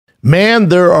Man,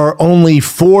 there are only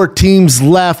 4 teams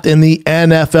left in the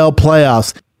NFL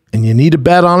playoffs, and you need to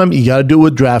bet on them. You got to do it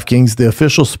with DraftKings, the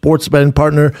official sports betting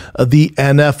partner of the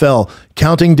NFL.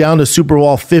 Counting down to Super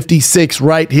Bowl 56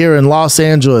 right here in Los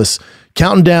Angeles.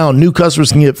 Counting down, new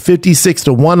customers can get 56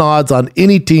 to 1 odds on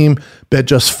any team. Bet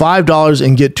just $5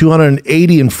 and get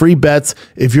 $280 in free bets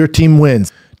if your team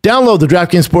wins. Download the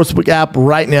DraftKings Sportsbook app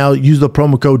right now. Use the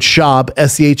promo code SHAUB,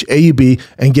 SCHAUB,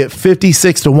 and get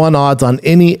 56 to 1 odds on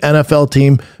any NFL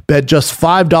team. Bet just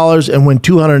 $5 and win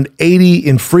 $280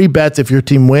 in free bets if your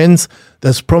team wins.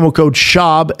 That's promo code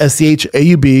SHAUB,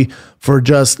 SCHAUB, for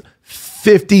just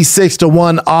 56 to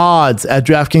 1 odds at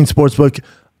DraftKings Sportsbook,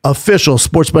 official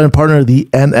sports betting partner of the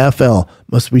NFL.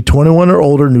 Must be 21 or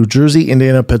older. New Jersey,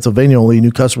 Indiana, Pennsylvania only. New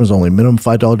customers only. Minimum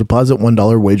 $5 deposit,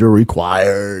 $1 wager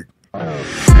required.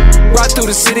 Ride through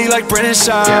the city like Brennan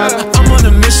Shaw. I'm on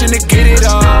a mission to get it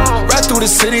all. Ride through the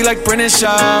city like Brennan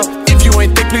Shaw. If you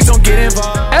ain't thick, please don't get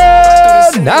involved.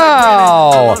 And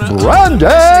now,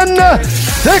 Brandon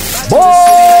Thick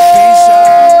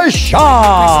Boy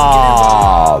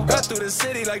Shaw.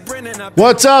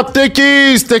 What's up,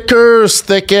 thickies, thickers,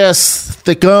 thickest,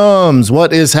 thickums?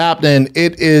 What is happening?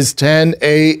 It is 10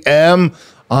 a.m.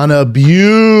 on a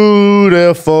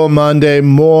beautiful Monday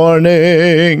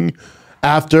morning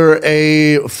after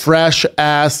a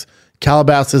fresh-ass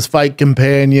Calabasas fight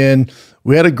companion.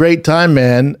 We had a great time,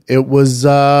 man. It was,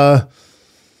 I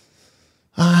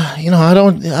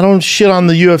don't shit on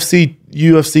the UFC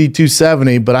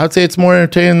 270, but I'd say it's more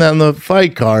entertaining than the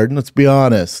fight card, let's be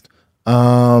honest.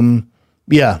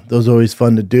 Yeah, those are always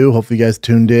fun to do. Hopefully you guys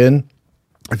tuned in.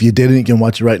 If you didn't, you can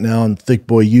watch it right now on Thick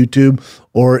Boy YouTube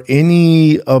or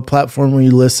any platform where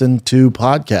you listen to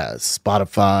podcasts,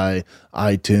 Spotify,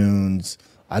 iTunes,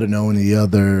 I don't know any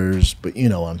others, but you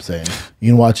know what I'm saying.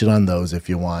 You can watch it on those if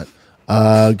you want.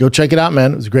 Go check it out,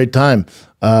 man. It was a great time.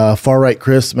 Far Right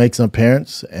Chris makes an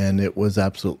appearance, and it was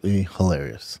absolutely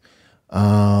hilarious.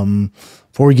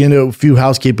 Before we get into a few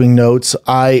housekeeping notes,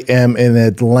 I am in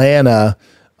Atlanta.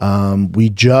 We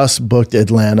just booked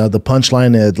Atlanta. The Punchline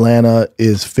in Atlanta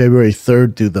is February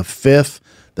 3rd through the 5th.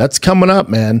 That's coming up,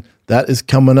 man. That is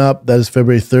coming up. That is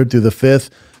February 3rd through the 5th.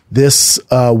 This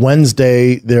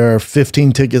Wednesday, there are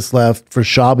 15 tickets left for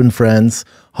Schaub and Friends,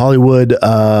 Hollywood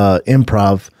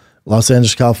Improv, Los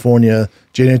Angeles, California,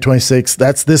 January 26th.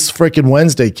 That's this freaking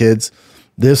Wednesday, kids.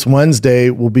 This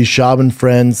Wednesday will be Schaub and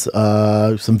Friends,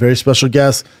 some very special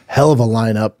guests, hell of a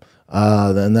lineup.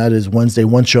 And that is Wednesday,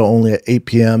 one show only at 8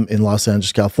 p.m. in Los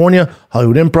Angeles, California,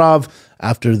 Hollywood Improv.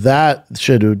 After that,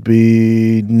 it would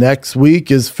be next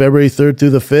week is February 3rd through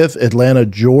the 5th, Atlanta,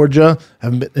 Georgia.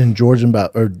 Haven't been in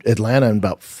Atlanta in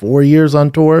about 4 years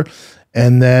on tour.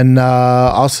 And then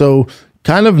also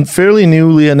kind of fairly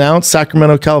newly announced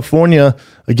Sacramento, California.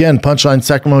 Again, Punchline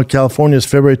Sacramento, California is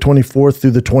February 24th through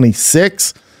the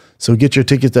 26th. So get your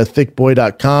tickets at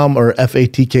thickboy.com or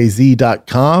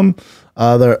fatkz.com.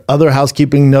 There are other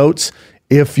housekeeping notes.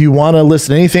 If you want to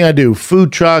listen to anything I do,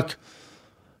 food truck,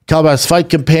 Calabasas Fight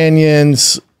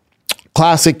Companions,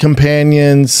 Classic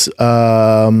Companions,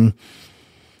 Fighting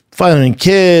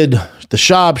Kid, The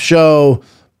Shop Show,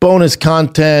 bonus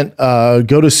content, go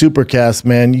to Supercast,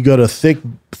 man. You go to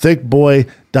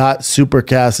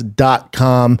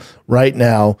thickboy.supercast.com right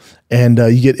now, and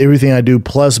you get everything I do,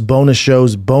 plus bonus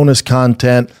shows, bonus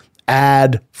content,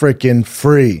 ad-freaking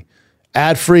free.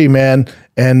 Ad-free, man.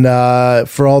 And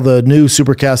for all the new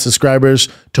Supercast subscribers,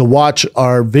 to watch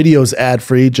our videos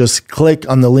ad-free, just click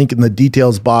on the link in the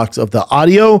details box of the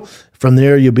audio. From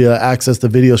there, you'll be able to access the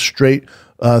video straight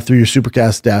through your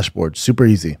Supercast dashboard. Super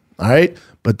easy. All right?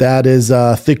 But that is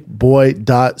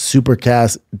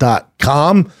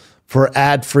thickboy.supercast.com for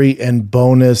ad-free and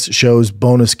bonus shows,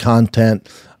 bonus content.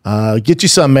 Get you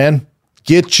some, man.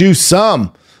 Get you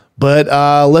some. But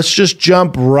let's just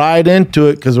jump right into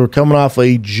it because we're coming off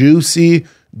a juicy,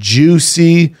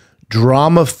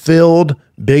 drama-filled,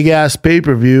 big-ass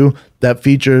pay-per-view that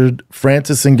featured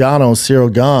Francis Ngannou, Cyril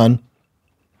Gane.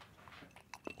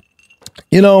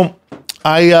 You know,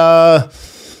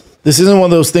 this isn't one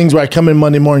of those things where I come in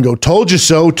Monday morning and go, told you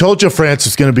so, told you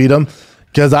Francis was going to beat him,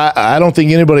 because I don't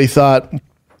think anybody thought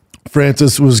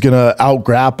Francis was going to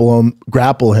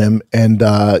grapple him and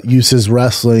use his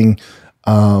wrestling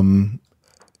in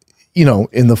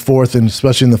the fourth and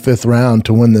especially in the fifth round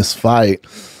to win this fight.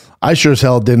 I sure as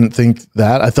hell didn't think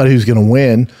that. I thought he was going to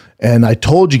win. And I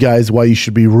told you guys why you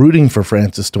should be rooting for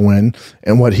Francis to win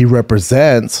and what he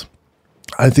represents.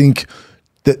 I think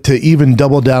that to even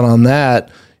double down on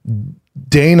that,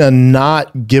 Dana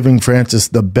not giving Francis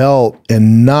the belt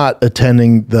and not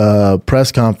attending the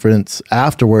press conference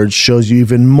afterwards shows you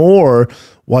even more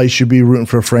why you should be rooting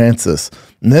for Francis.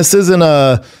 And this isn't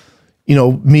a,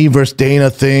 me versus Dana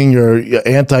thing or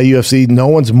anti-UFC. No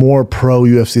one's more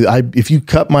pro-UFC. If you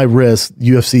cut my wrist,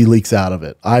 UFC leaks out of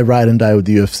it. I ride and die with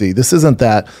the UFC. This isn't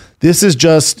that. This is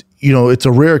just, it's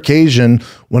a rare occasion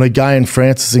when a guy in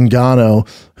Francis Ngannou,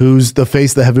 who's the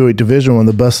face of the heavyweight division, one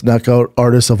of the best knockout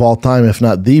artists of all time, if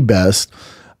not the best,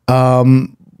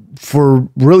 for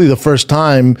really the first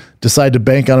time, decide to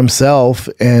bank on himself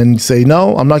and say,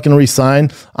 no, I'm not going to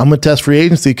resign. I'm going to test free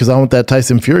agency because I want that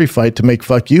Tyson Fury fight to make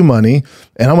fuck you money,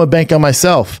 and I'm going to bank on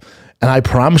myself. And I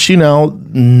promise you now,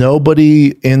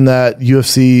 nobody in that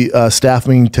UFC staff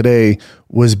meeting today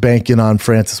was banking on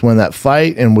Francis winning that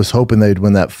fight and was hoping they'd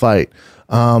win that fight.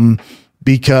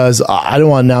 Because I don't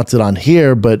want to announce it on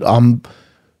here, but I'm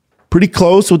pretty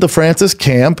close with the Francis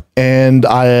camp, and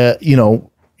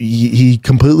he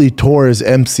completely tore his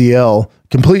MCL,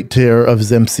 complete tear of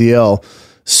his MCL.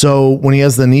 So when he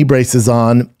has the knee braces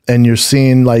on and you're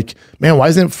seeing like, man, why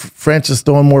isn't Francis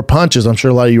throwing more punches? I'm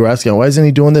sure a lot of you were asking, why isn't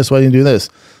he doing this? Why didn't he do this?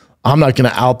 I'm not going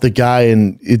to out the guy,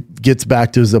 and it gets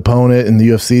back to his opponent in the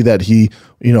UFC that he,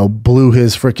 blew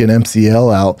his freaking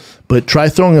MCL out. But try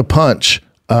throwing a punch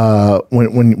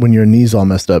when your knee's all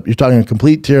messed up. You're talking a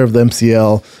complete tear of the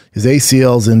MCL. His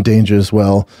ACL's in danger as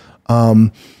well.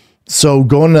 So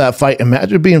going to that fight,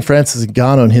 imagine being Francis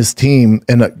Ngannou and his team.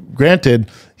 And granted,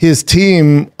 his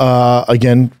team,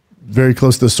 again, very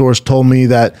close to the source, told me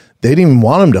that they didn't even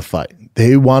want him to fight.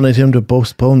 They wanted him to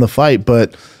postpone the fight.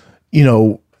 But,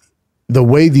 the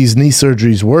way these knee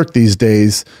surgeries work these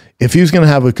days, if he was going to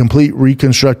have a complete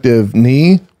reconstructive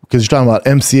knee, because you're talking about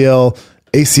MCL,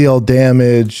 ACL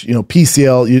damage,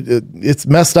 PCL, it's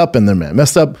messed up in there, man.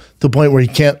 Messed up to the point where he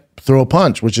can't throw a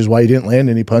punch, which is why he didn't land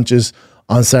any punches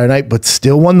on Saturday night, but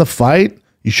still won the fight.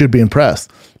 You should be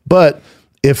impressed. But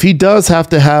if he does have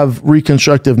to have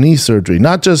reconstructive knee surgery,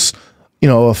 not just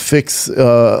a fix,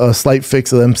 a slight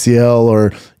fix of the MCL,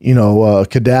 or a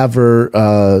cadaver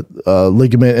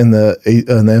ligament in the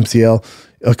MCL,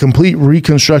 a complete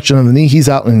reconstruction of the knee, he's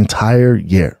out an entire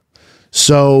year.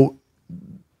 So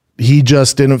he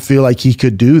just didn't feel like he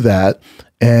could do that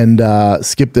and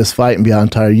skip this fight and be out an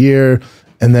entire year.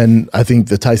 And then I think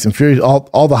the Tyson Fury,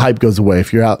 all the hype goes away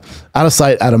if you're out of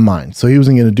sight, out of mind. So he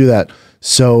wasn't going to do that.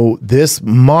 So this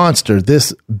monster,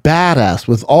 this badass,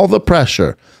 with all the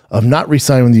pressure of not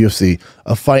re-signing with the UFC,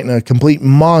 of fighting a complete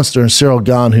monster in Cyril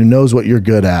Gane who knows what you're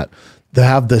good at, to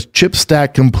have the chip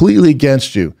stack completely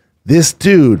against you. This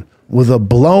dude with a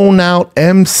blown out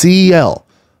MCL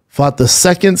fought the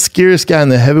second scariest guy in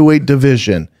the heavyweight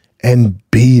division and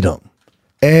beat him.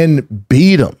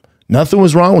 Nothing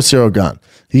was wrong with Cyril Gane.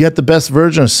 He got the best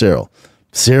version of Cyril.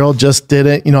 Cyril just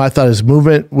didn't, I thought his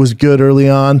movement was good early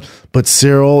on, but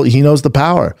Cyril, he knows the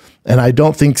power. And I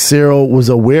don't think Cyril was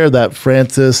aware that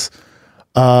Francis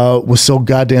was so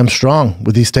goddamn strong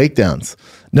with these takedowns.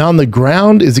 Now on the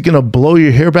ground, is it going to blow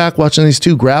your hair back watching these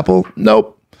two grapple?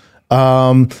 Nope.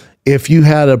 If you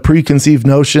had a preconceived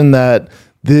notion that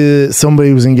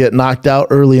somebody was going to get knocked out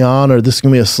early on, or this is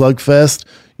going to be a slugfest,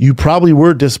 you probably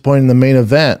were disappointed in the main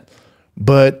event.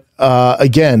 But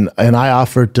again, and I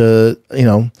offered to,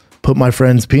 put my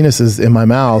friends' penises in my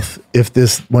mouth if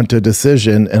this went to a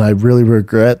decision, and I really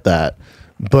regret that.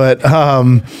 But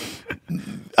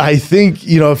I think,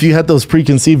 if you had those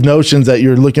preconceived notions that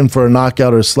you're looking for a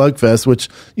knockout or a slugfest, which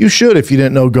you should if you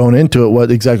didn't know going into it what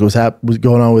exactly was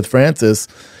going on with Francis,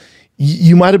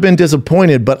 you might have been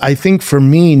disappointed. But I think for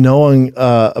me, knowing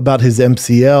about his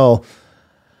MCL,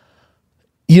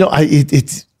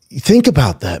 think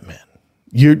about that, man.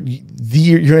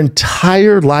 Your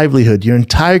entire livelihood, your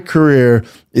entire career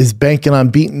is banking on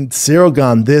beating Cyril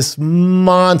Gane, this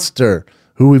monster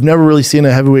who we've never really seen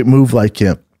a heavyweight move like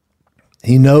him.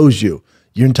 He knows you.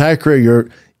 Your entire career, your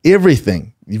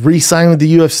everything. You've re-signed with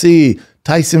the UFC,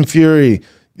 Tyson Fury.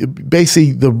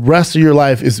 Basically, the rest of your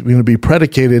life is going to be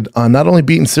predicated on not only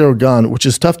beating Cyril Gane, which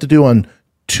is tough to do on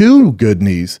two good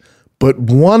knees, but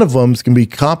one of them is going to be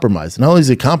compromised. Not only is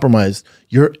it compromised,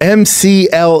 your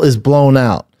MCL is blown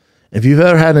out. If you've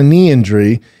ever had a knee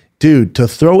injury, dude, to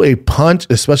throw a punch,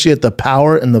 especially at the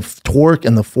power and the torque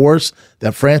and the force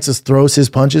that Francis throws his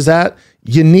punches at,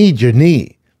 you need your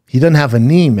knee. He doesn't have a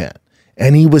knee, man.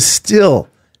 And he was still,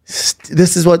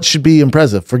 this is what should be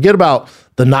impressive. Forget about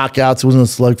the knockouts. It wasn't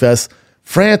a slugfest.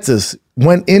 Francis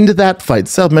went into that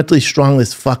fight, mentally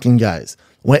strongest fucking guys,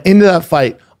 went into that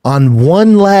fight on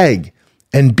one leg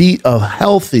and beat a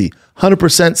healthy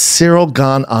 100% Cyril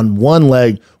Gane on one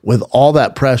leg with all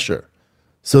that pressure.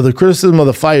 So the criticism of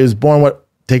the fight is born,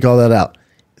 take all that out.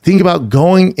 Think about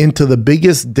going into the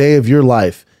biggest day of your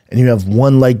life and you have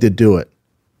one leg to do it.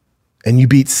 And you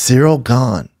beat Cyril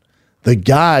Gane. The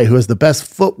guy who has the best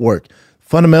footwork,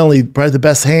 fundamentally probably the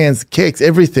best hands, kicks,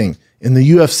 everything in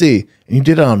the UFC, and you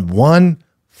did it on one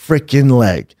freaking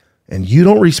leg, and you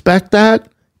don't respect that?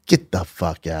 Get the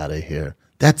fuck out of here.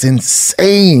 That's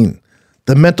insane.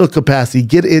 The mental capacity,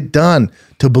 get it done,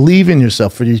 to believe in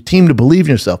yourself, for your team to believe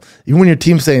in yourself. Even when your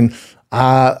team's saying,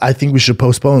 I think we should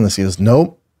postpone this. He goes,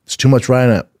 nope, it's too much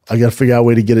riding it. I got to figure out a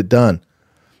way to get it done.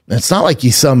 And it's not like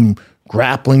he's some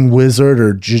grappling wizard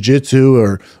or jiu-jitsu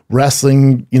or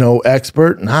wrestling,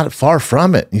 expert. Not far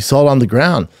from it. He saw it on the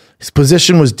ground. His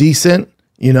position was decent,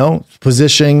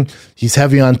 positioning. He's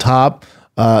heavy on top.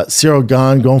 Cyril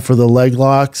Gane going for the leg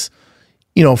locks.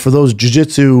 For those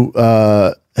jiu-jitsu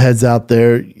heads out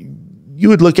there, you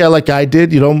would look at it like I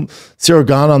did. Cyril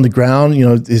Gane on the ground,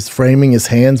 his framing, his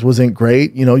hands wasn't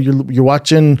great. You're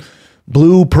watching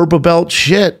blue, purple belt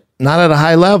shit, not at a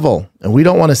high level. And we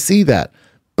don't want to see that.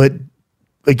 But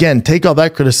again, take all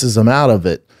that criticism out of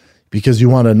it because you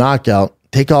want a knockout.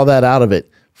 Take all that out of it.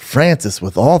 Francis,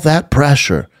 with all that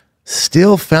pressure,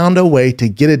 still found a way to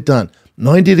get it done.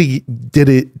 Not only did he get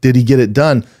it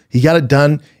done, he got it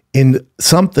done in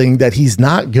something that he's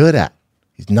not good at.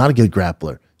 He's not a good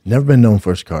grappler. Never been known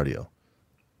for his cardio,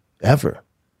 ever.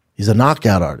 He's a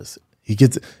knockout artist.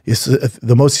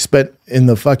 The most he spent in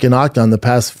the fucking octagon the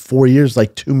past 4 years,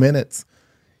 like 2 minutes.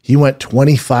 He went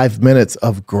 25 minutes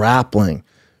of grappling,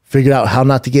 figured out how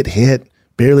not to get hit,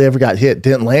 barely ever got hit,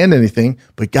 didn't land anything,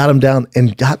 but got him down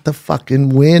and got the fucking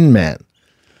win, man.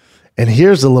 And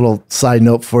here's a little side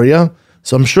note for you.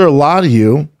 So I'm sure a lot of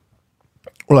you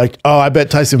were like, oh, I bet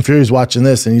Tyson Fury's watching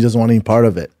this and he doesn't want any part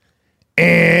of it.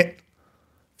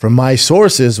 From my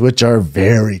sources, which are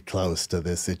very close to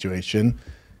this situation,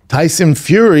 Tyson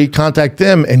Fury contacted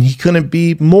them and he couldn't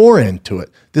be more into it.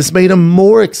 This made him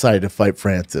more excited to fight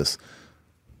Francis.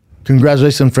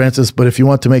 Congratulations, Francis, but if you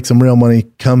want to make some real money,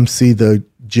 come see the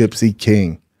Gypsy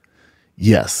King.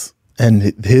 Yes, and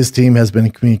his team has been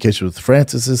in communication with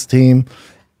Francis's team,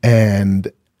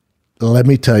 and let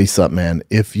me tell you something, man.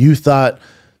 If you thought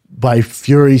by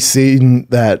Fury seeing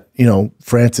that,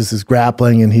 Francis is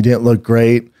grappling and he didn't look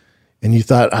great, and you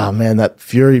thought, oh man, that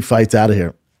Fury fight's out of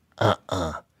here.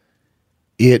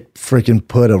 It freaking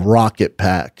put a rocket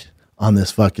pack on this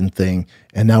fucking thing,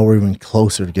 and now we're even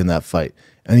closer to getting that fight.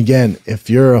 And again, if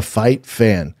you're a fight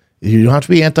fan, you don't have to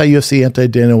be anti-UFC,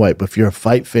 anti-Dana White, but if you're a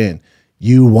fight fan,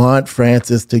 you want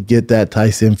Francis to get that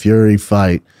Tyson Fury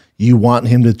fight. You want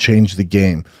him to change the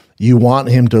game. You want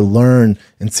him to learn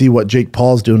and see what Jake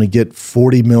Paul's doing to get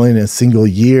 $40 million in a single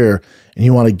year. And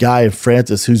you want a guy,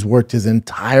 Francis, who's worked his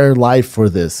entire life for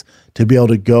this, to be able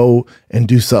to go and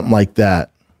do something like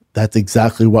that. That's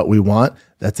exactly what we want.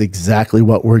 That's exactly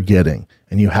what we're getting.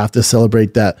 And you have to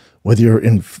celebrate that, whether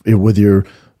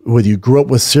you grew up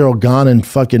with Cyril Gane in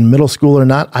fucking middle school or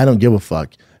not. I don't give a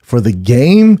fuck. For the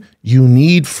game, you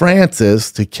need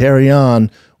Francis to carry on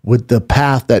with the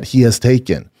path that he has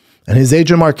taken. And his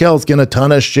agent Markel's getting a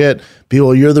ton of shit.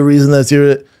 People, you're the reason that's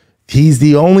here. He's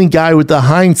the only guy with the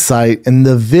hindsight and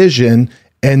the vision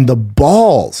and the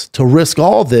balls to risk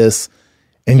all this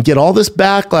and get all this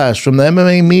backlash from the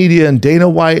MMA media and Dana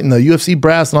White and the UFC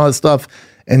brass and all that stuff,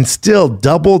 and still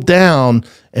double down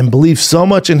and believe so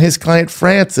much in his client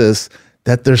Francis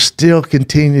that they're still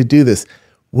continuing to do this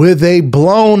with a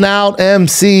blown out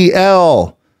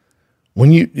MCL.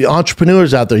 When you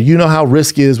entrepreneurs out there, you know how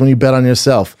risky it is when you bet on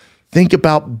yourself. Think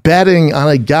about betting on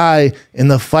a guy in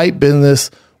the fight business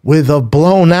with a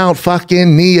blown out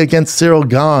fucking knee against Cyril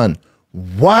Gane.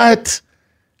 What?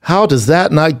 How does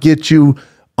that not get you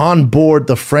on board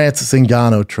the Francis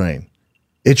Ngannou train?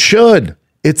 It should.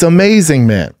 It's amazing,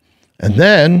 man. And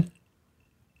then,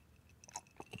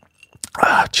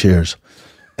 cheers.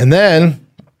 And then,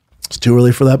 it's too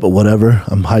early for that, but whatever.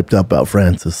 I'm hyped up about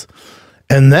Francis.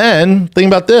 And then, think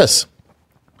about this.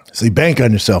 So you bank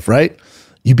on yourself, right?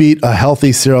 You beat a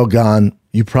healthy Cyril Gane.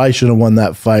 You probably should have won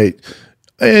that fight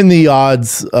in the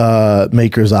odds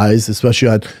maker's eyes, especially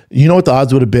on, you know what the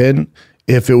odds would have been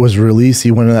if it was released,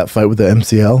 he went in that fight with the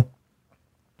MCL?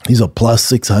 He's a plus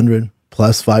 600,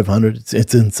 plus 500.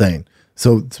 It's insane.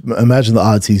 So imagine the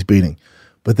odds he's beating.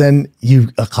 But then you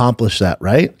accomplish that,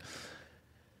 right?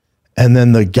 And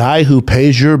then the guy who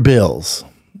pays your bills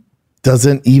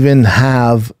doesn't even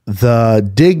have the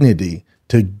dignity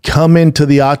to come into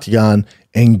the octagon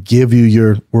and give you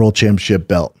your world championship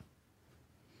belt.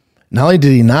 Not only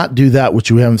did he not do that, which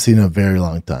we haven't seen in a very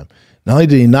long time, not only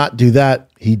did he not do that,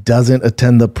 he doesn't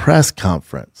attend the press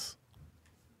conference.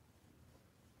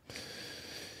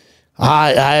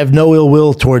 I have no ill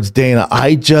will towards Dana.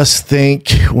 I just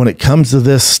think when it comes to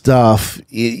this stuff,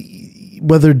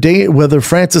 whether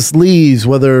Francis leaves,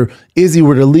 whether Izzy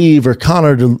were to leave or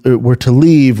Connor were to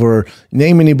leave, or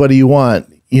name anybody you want,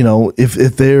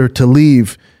 if they're to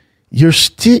leave, you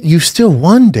still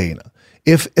won, Dana.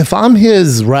 If I'm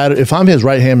his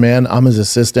right hand man, I'm his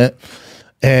assistant,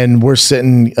 and we're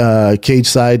sitting cage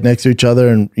side next to each other,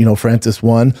 and Francis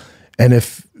won, and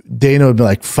if Dana would be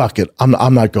like, fuck it,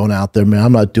 I'm not going out there, man.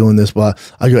 I'm not doing this. But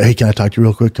I go, hey, can I talk to you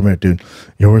real quick? Come here, dude.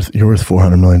 You're worth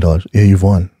 $400 million. Yeah, you've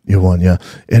won. Yeah.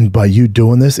 And by you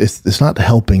doing this, it's not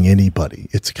helping anybody.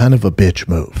 It's kind of a bitch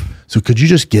move. So could you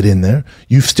just get in there?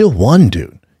 You've still won,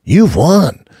 dude. You've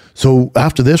won. So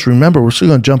after this, remember, we're still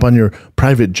going to jump on your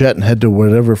private jet and head to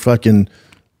whatever fucking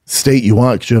state you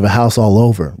want because you have a house all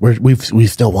over. We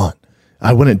still won.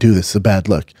 I wouldn't do this. It's a bad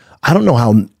look. I don't know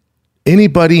how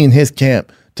anybody in his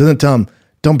camp doesn't tell him,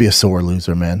 don't be a sore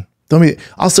loser, man.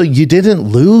 Also, you didn't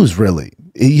lose, really.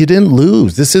 You didn't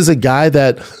lose. This is a guy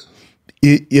that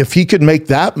if he could make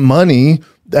that money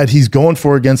that he's going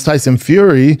for against Tyson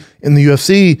Fury in the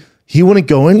UFC, he wouldn't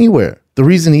go anywhere. The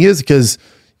reason he is because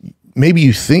maybe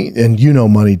you think, and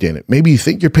money, Dana, maybe you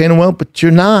think you're paying him well, but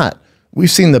you're not.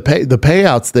 We've seen the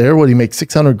payouts there. What, he makes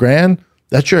 $600,000?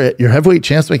 That's your heavyweight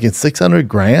champs making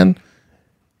 $600,000?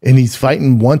 And he's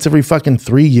fighting once every fucking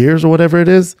 3 years or whatever it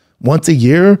is, once a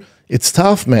year. It's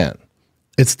tough, man.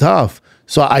 It's tough.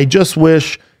 So I just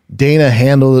wish Dana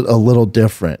handled it a little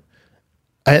different.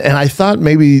 And I thought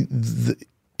maybe, and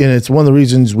it's one of the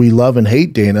reasons we love and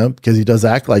hate Dana, because he does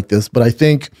act like this. But I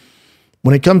think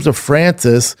when it comes to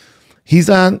Francis, he's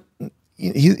not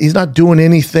doing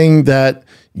anything that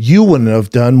you wouldn't have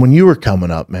done when you were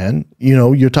coming up, man.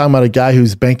 You're talking about a guy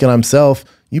who's banking on himself.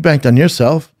 You banked on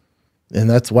yourself. And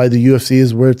that's why the UFC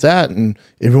is where it's at. And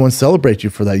everyone celebrates you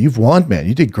for that. You've won, man.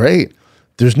 You did great.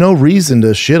 There's no reason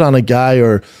to shit on a guy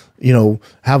or,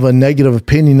 have a negative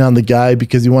opinion on the guy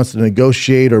because he wants to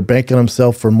negotiate or bank on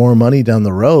himself for more money down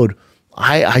the road.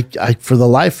 I for the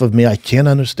life of me, I can't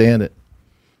understand it.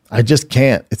 I just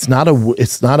can't. It's not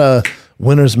a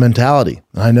winner's mentality.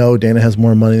 I know Dana has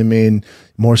more money than me and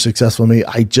more successful than me.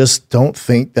 I just don't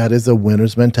think that is a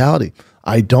winner's mentality.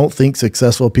 I don't think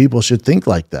successful people should think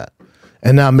like that.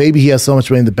 And now maybe he has so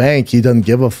much money in the bank, he doesn't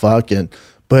give a fuck.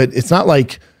 But it's not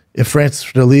like if Francis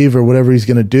were to leave or whatever he's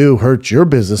going to do hurts your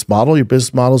business model. Your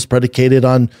business model is predicated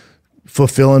on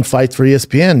fulfilling fights for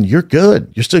ESPN. You're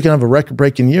good. You're still going to have a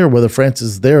record-breaking year whether Francis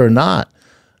is there or not.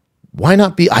 Why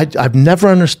not be? I've never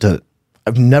understood it.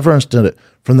 I've never understood it.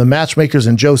 From the matchmakers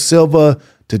and Joe Silva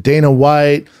to Dana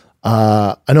White.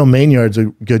 I know Maynard's a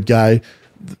good guy.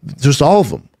 Just all of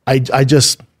them.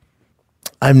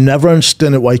 I've never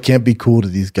understood it why you can't be cool to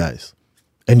these guys.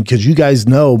 And because you guys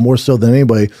know more so than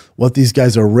anybody what these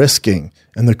guys are risking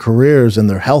and their careers and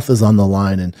their health is on the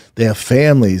line and they have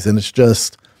families. And it's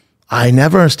just, I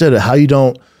never understood it. How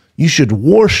you should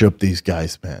worship these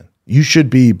guys, man. You should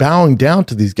be bowing down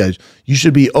to these guys. You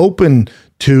should be open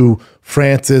to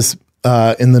Francis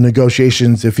in the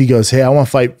negotiations. If he goes, hey, I want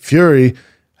to fight Fury,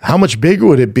 how much bigger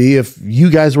would it be if you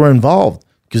guys were involved?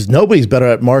 Because nobody's better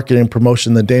at marketing and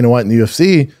promotion than Dana White in the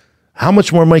UFC. How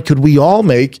much more money could we all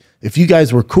make if you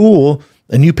guys were cool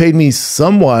and you paid me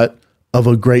somewhat of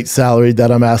a great salary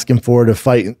that I'm asking for to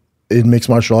fight in mixed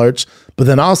martial arts, but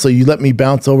then also you let me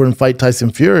bounce over and fight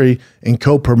Tyson Fury and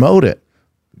co-promote it?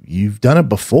 You've done it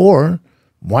before.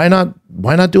 Why not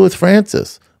do it with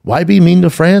Francis? Why be mean to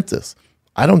Francis?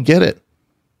 I don't get it.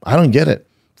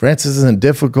 Francis isn't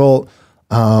difficult.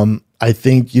 I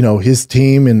think, his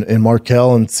team and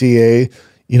Markel and CA,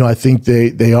 I think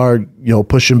they are,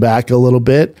 pushing back a little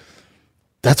bit.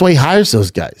 That's why he hires those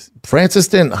guys. Francis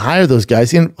didn't hire those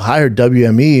guys. He didn't hire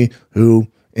WME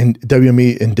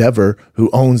Endeavor, who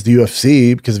owns the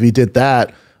UFC, because if he did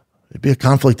that, it'd be a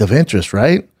conflict of interest,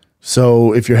 right?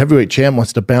 So if your heavyweight champ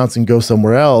wants to bounce and go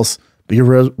somewhere else, but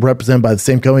you're represented by the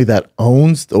same company that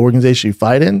owns the organization you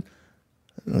fight in,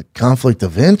 conflict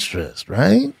of interest,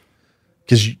 right?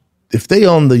 Because if they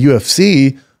own the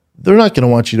UFC, they're not going to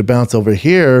want you to bounce over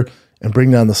here and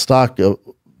bring down the stock of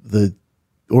the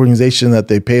organization that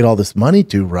they paid all this money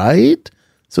to, right?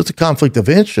 So it's a conflict of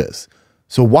interest.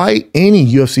 So why any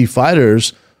UFC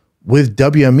fighters with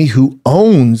WME who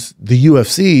owns the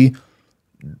UFC,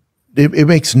 it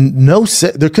makes no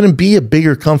sense. There couldn't be a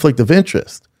bigger conflict of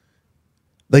interest.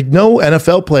 Like, no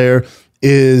NFL player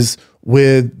is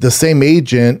with the same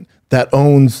agent that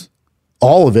owns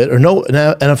all of it, or no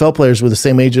NFL players with the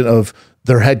same agent of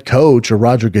their head coach or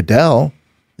Roger Goodell.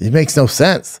 It makes no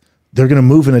sense. They're going to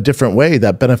move in a different way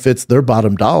that benefits their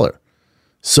bottom dollar.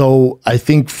 So I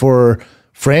think for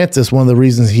Francis, one of the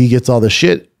reasons he gets all the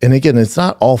shit, and again, it's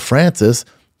not all Francis,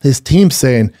 his team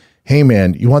saying, hey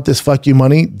man, you want this fuck you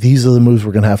money? These are the moves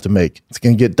we're going to have to make. It's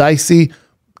going to get dicey.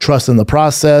 Trust in the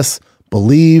process,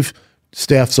 believe,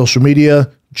 stay off social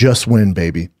media, just win,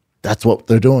 baby. That's what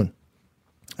they're doing.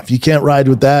 If you can't ride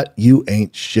with that, you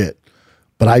ain't shit.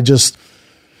 But I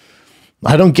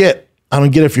don't get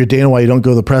if you're Dana, why you don't go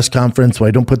to the press conference, why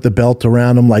you don't put the belt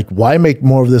around him. Like, why make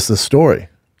more of this a story?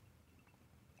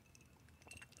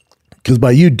 Because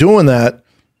by you doing that,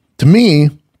 to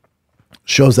me,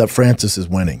 shows that Francis is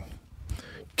winning.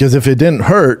 Because if it didn't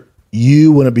hurt,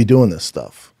 you wouldn't be doing this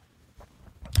stuff.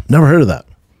 Never heard of that.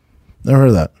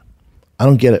 I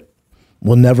don't get it.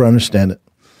 We'll never understand it.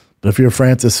 But if you're a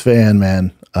Francis fan,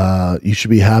 man, you should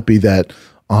be happy that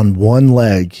on one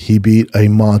leg, he beat a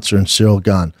monster in Cyril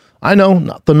Gane. I know,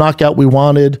 not the knockout we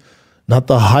wanted, not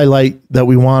the highlight that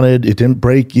we wanted. It didn't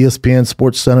break ESPN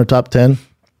Sports Center top 10.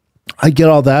 I get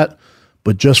all that.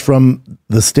 But just from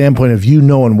the standpoint of you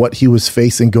knowing what he was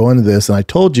facing going into this, and I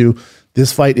told you,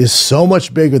 this fight is so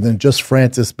much bigger than just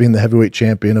Francis being the heavyweight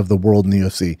champion of the world in the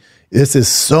UFC. This is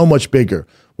so much bigger.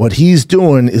 What he's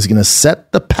doing is going to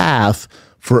set the path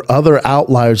for other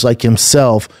outliers like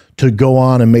himself to go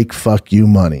on and make fuck you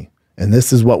money. And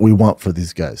this is what we want for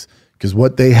these guys. Because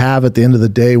what they have at the end of the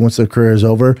day, once their career is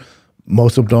over,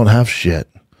 most of them don't have shit.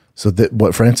 So that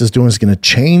what Francis is doing is going to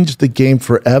change the game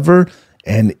forever.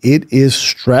 And it is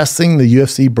stressing the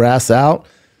UFC brass out.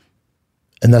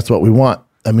 And that's what we want.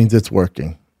 That means it's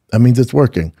working. I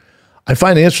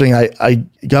find it interesting. I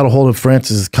got a hold of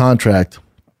Francis's contract.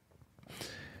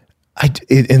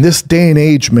 In this day and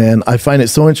age, man, I find it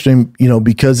so interesting,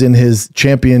 because in his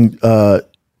champion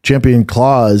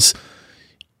clause,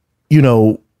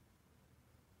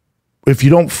 if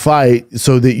you don't fight,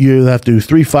 so that you have to do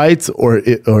 3 fights or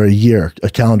a year,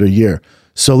 a calendar year.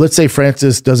 So let's say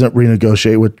Francis doesn't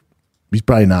renegotiate with, he's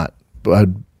probably not, but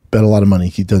I'd bet a lot of money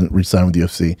he doesn't re-sign with the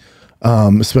UFC,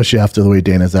 especially after the way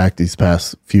Dana's acted these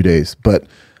past few days. But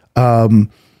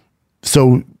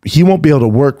so he won't be able to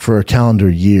work for a calendar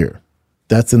year.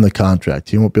 That's in the contract.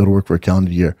 He won't be able to work for a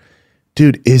calendar year.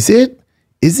 Dude, is it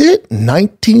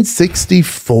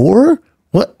 1964?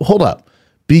 What? Hold up.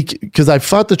 Because I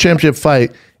fought the championship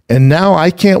fight and now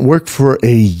I can't work for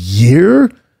a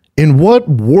year? In what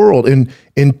world? In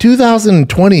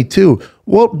 2022,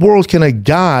 what world can a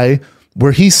guy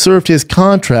where he served his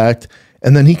contract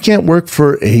and then he can't work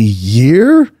for a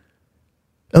year?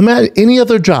 Imagine any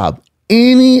other job,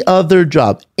 even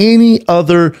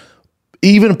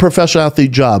a professional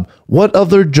athlete job. What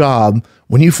other job,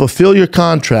 when you fulfill your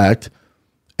contract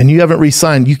and you haven't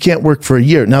re-signed, you can't work for a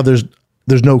year? Now there's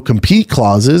no compete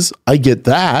clauses. I get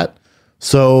that.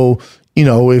 So,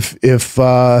 if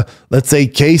let's say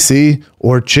Casey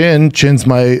or Chin's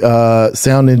my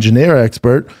sound engineer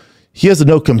expert, he has a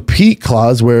no compete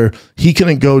clause where he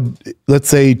couldn't go. Let's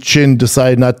say Chin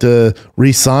decided not to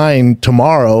re-sign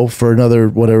tomorrow for another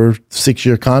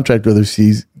 6-year contract, whether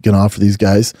he's going to offer these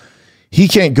guys. He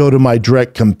can't go to my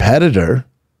direct competitor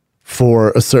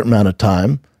for a certain amount of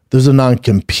time. There's a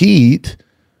non-compete.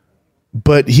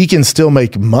 But he can still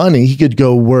make money. He could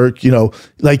go work,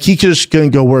 like he just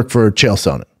couldn't go work for Chael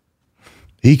Sonnen.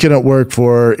 He couldn't work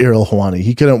for Ariel Helwani.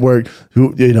 He couldn't work,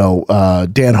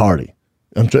 Dan Hardy,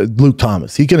 Luke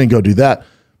Thomas. He couldn't go do that.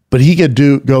 But he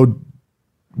could go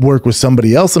work with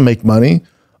somebody else and make money.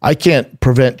 I can't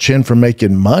prevent Chin from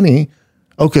making money.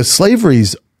 Oh, because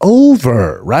slavery's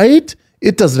over, right?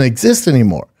 It doesn't exist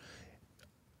anymore.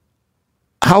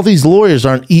 How these lawyers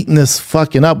aren't eating this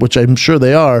fucking up, which I'm sure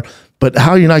they are, but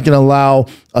how you're not going to allow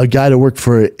a guy to work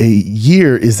for a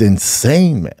year is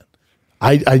insane, man.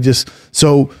 I just,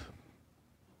 so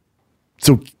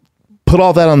put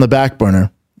all that on the back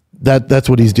burner. That's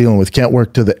what he's dealing with. Can't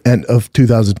work to the end of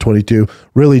 2022.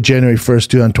 Really, January 1st,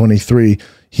 2023,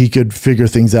 he could figure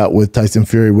things out with Tyson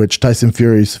Fury, which Tyson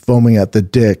Fury's foaming at the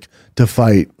dick to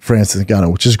fight Francis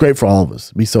Ngannou, which is great for all of us.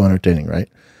 It'd be so entertaining, right?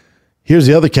 Here's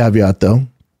the other caveat, though.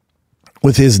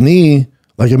 With his knee,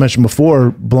 like I mentioned before,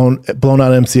 blown out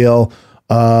MCL,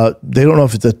 they don't know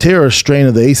if it's a tear or strain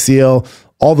of the ACL.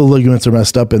 All the ligaments are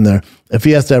messed up in there. If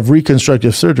he has to have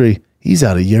reconstructive surgery, he's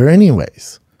out a year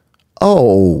anyways.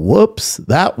 Oh, whoops.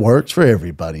 That works for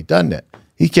everybody, doesn't it?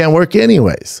 He can't work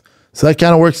anyways. So that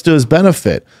kind of works to his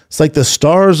benefit. It's like the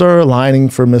stars are aligning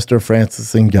for Mr.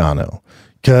 Francis Ngannou.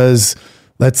 Because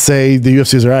let's say the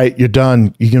UFC is all right, you're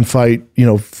done. You can fight,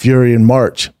 Fury in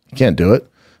March. You can't do it.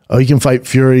 Oh, you can fight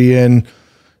Fury in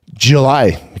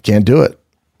July. You can't do it.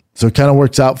 So it kind of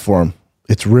works out for him.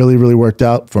 It's really, really worked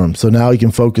out for him. So now he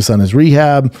can focus on his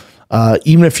rehab.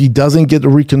 Even if he doesn't get the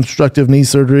reconstructive knee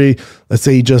surgery, let's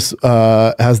say he just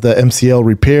has the MCL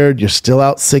repaired, you're still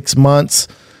out 6 months.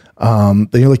 Then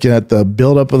you're looking at the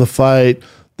buildup of the fight,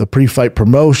 the pre-fight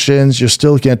promotions, you're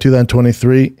still looking at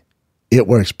 2023. It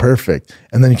works perfect.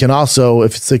 And then you can also,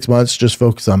 if it's 6 months, just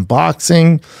focus on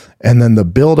boxing and then the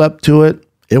build up to it.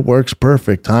 It works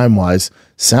perfect time-wise.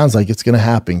 Sounds like it's going to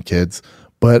happen, kids.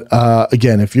 But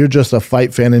again, if you're just a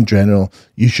fight fan in general,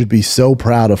 you should be so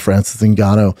proud of Francis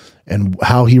Ngannou and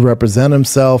how he represented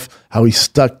himself, how he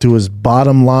stuck to his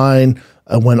bottom line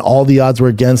when all the odds were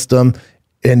against him.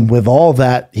 And with all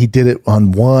that, he did it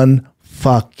on one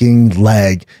fucking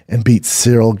leg and beat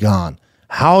Cyril Gane.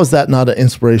 How is that not an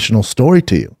inspirational story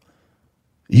to you?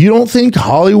 You don't think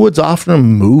Hollywood's offering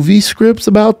movie scripts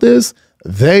about this?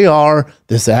 They are.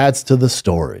 This adds to the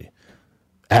story.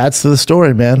 Adds to the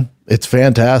story, man. It's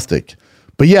fantastic.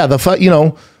 But yeah, the fight,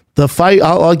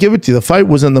 I'll give it to you. The fight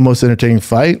wasn't the most entertaining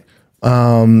fight,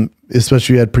 especially if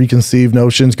you had preconceived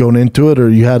notions going into it or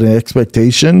you had an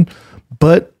expectation.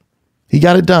 But he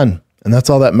got it done. And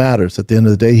that's all that matters. At the end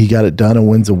of the day, he got it done and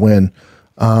wins a win.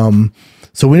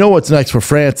 So we know what's next for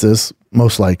Francis,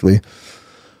 most likely.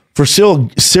 For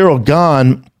Cyril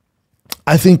Gane,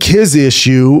 I think his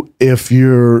issue, if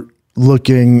you're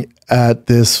looking at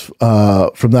this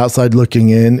from the outside looking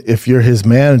in, if you're his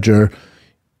manager,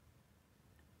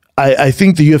 I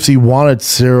think the UFC wanted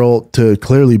Cyril to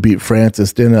clearly beat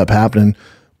Francis. Didn't end up happening.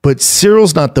 But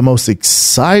Cyril's not the most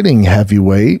exciting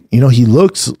heavyweight. He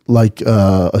looks like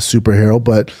a superhero,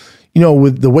 but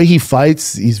with the way he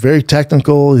fights, he's very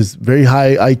technical. He's very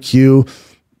high IQ.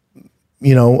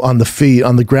 On the feet,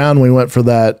 on the ground, when he went for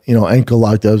that, ankle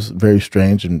lock, that was very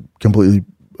strange and completely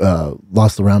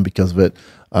lost the round because of it.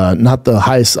 Not the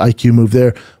highest IQ move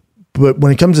there, but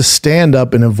when it comes to stand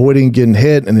up and avoiding getting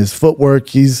hit and his footwork,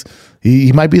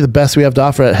 he might be the best we have to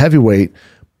offer at heavyweight.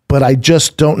 But I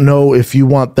just don't know if you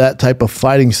want that type of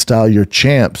fighting style, your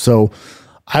champ. So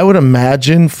I would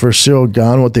imagine for Cyril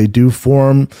Gane, what they do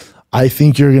for him, I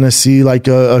think you're going to see like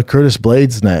a Curtis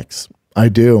Blades next. I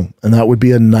do. And that would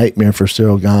be a nightmare for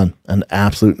Cyril Gane, an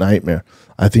absolute nightmare.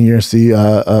 I think you're going to see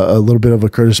a little bit of a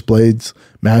Curtis Blades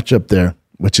matchup there,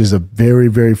 which is a very,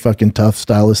 very fucking tough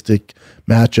stylistic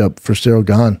matchup for Cyril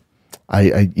Gane.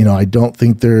 I don't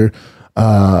think they're.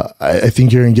 I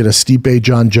think you're going to get a Stipe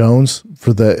John Jones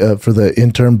for the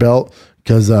interim belt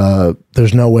because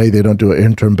there's no way they don't do an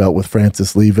interim belt with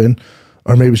Francis leaving.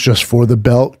 Or maybe it's just for the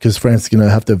belt because France is going to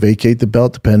have to vacate the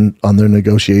belt, depend on their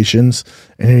negotiations.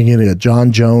 And you're going to get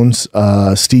John Jones,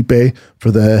 Stipe for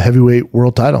the heavyweight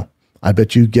world title. I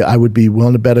bet I would be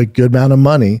willing to bet a good amount of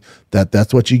money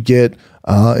that's what you get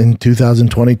in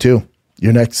 2022.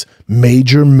 Your next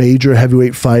major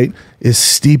heavyweight fight is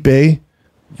Stipe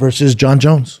versus John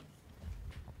Jones.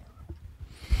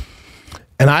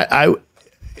 And I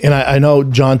know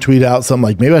John tweeted out something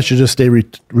like, maybe I should just stay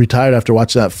retired after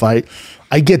watching that fight.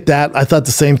 I get that. I thought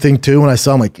the same thing too when I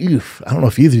saw him. Like, oof, I don't know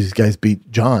if either of these guys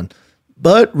beat John.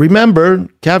 But remember,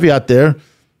 caveat there,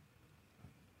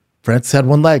 Francis had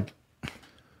one leg.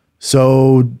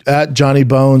 So at Johnny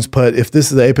Bones put, if this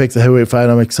is the apex of heavyweight fight,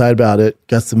 I'm excited about it.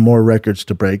 Got some more records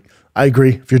to break. I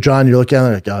agree. If you're John, you're looking at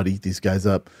it like, God, eat these guys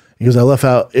up. He goes, I love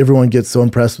how everyone gets so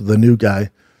impressed with the new guy.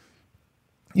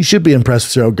 You should be impressed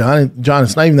with Cyril Gane. John,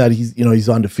 it's not even that he's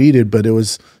undefeated, but it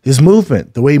was his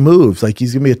movement, the way he moves. Like,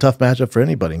 he's going to be a tough matchup for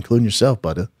anybody, including yourself,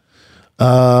 buddy.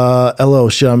 LO,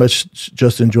 shit, I bet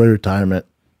just enjoy retirement.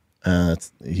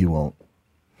 He won't.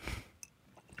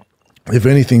 If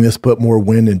anything, this put more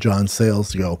wind in John's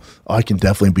sails to go, I can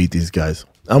definitely beat these guys.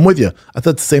 I'm with you. I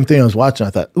thought the same thing I was watching. I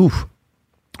thought, oof,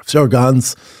 Cyril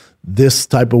Gane's this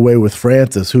type of way with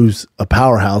Francis, who's a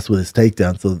powerhouse with his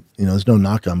takedown. So, there's no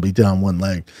knock on, but he did on one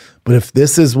leg. But if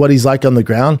this is what he's like on the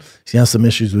ground, he's going to have some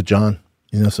issues with John.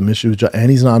 And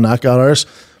he's not a knockout artist.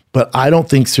 But I don't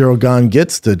think Cyril Gane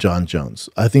gets to John Jones.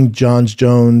 I think John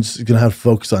Jones is going to have to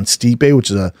focus on Stipe,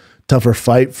 which is a tougher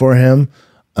fight for him.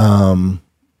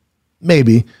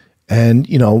 Maybe. And,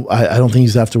 I don't think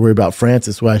he's have to worry about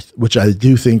Francis, which I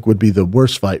do think would be the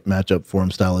worst fight matchup for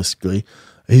him stylistically.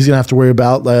 He's going to have to worry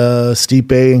about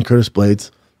Stipe and Curtis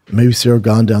Blades, maybe Cyril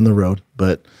Gane down the road.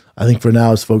 But I think for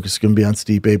now his focus is going to be on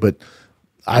Stipe. But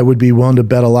I would be willing to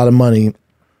bet a lot of money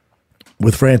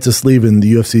with Francis leaving.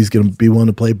 The UFC is going to be willing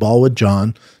to play ball with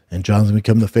John, and John's going to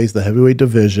become the face of the heavyweight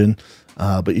division.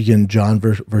 But you get John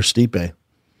versus Stipe.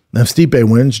 Now if Stipe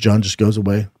wins, John just goes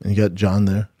away, and you got John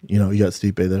there. You got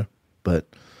Stipe there. But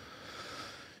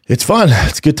it's fun.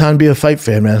 It's a good time to be a fight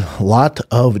fan, man. A lot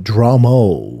of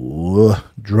drama.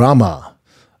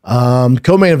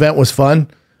 Co-main event was fun.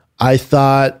 I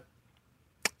thought,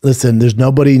 listen, there's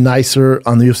nobody nicer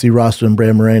on the UFC roster than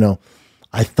Brandon Moreno.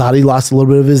 I thought he lost a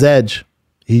little bit of his edge.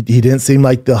 He didn't seem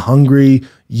like the hungry,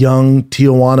 young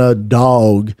Tijuana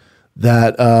dog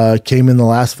that came in the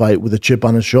last fight with a chip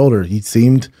on his shoulder. He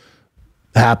seemed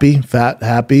happy,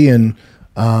 and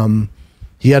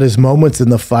he had his moments in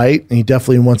the fight, and he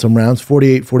definitely won some rounds.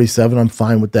 48-47, I'm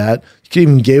fine with that. You could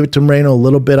even gave it to Moreno a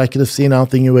little bit. I could have seen. I don't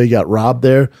think anybody got robbed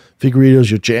there. Figueiredo's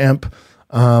your champ.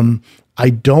 I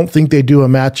don't think they do a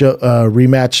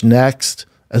rematch next.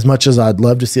 As much as I'd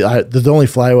love to see, there's only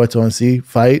flyweights I want to see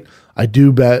fight. I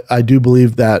do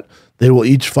believe that they will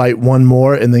each fight one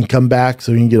more and then come back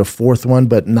so you can get a fourth one,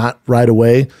 but not right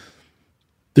away.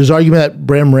 There's argument that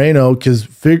Brandon Moreno, because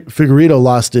Figueiredo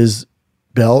lost his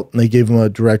belt and they gave him a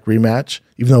direct rematch,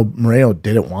 even though Moreno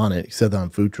didn't want it. He said that on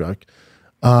Food Truck.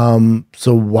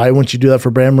 So why wouldn't you do that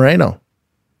for Brandon Moreno?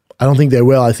 I don't think they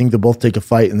will. I think they'll both take a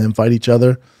fight and then fight each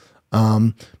other.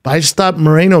 But I just thought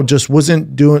Moreno just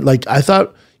wasn't doing, like, I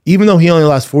thought, even though he only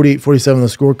lost 48-47 on the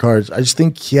scorecards, I just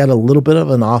think he had a little bit of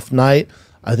an off night.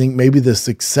 I think maybe the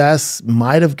success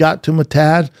might have got to him a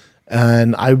tad,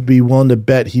 and I'd be willing to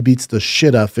bet he beats the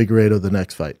shit out of Figueiredo the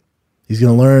next fight. He's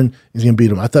going to learn. He's going to beat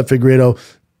him. I thought Figueiredo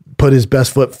put his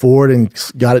best foot forward and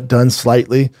got it done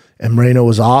slightly, and Moreno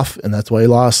was off, and that's why he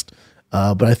lost.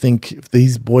 But I think if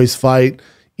these boys fight,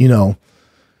 10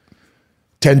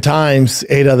 times,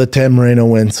 8 out of the 10 Moreno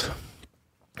wins.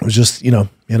 It was just, an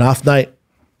off night.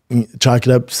 Chalk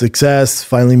it up, success,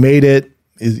 finally made it.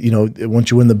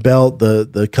 Once you win the belt,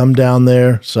 the come down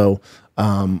there. So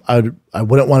I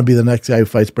wouldn't want to be the next guy who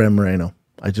fights Brandon Moreno.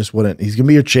 I just wouldn't. He's going to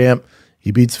be your champ.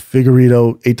 He beats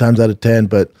Figueiredo 8 times out of 10,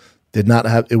 but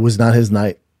it was not his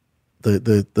night.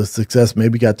 The success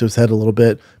maybe got to his head a little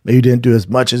bit. Maybe he didn't do as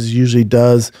much as he usually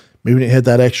does. Maybe he didn't hit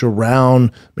that extra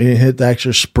round. Maybe he didn't hit the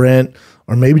extra sprint.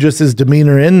 Or maybe just his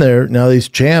demeanor in there. Now that he's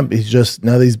champ,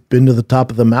 now that he's been to the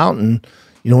top of the mountain,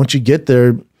 once you get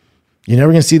there, you're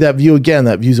never going to see that view again.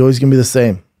 That view's always going to be the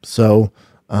same. So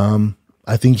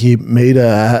I think he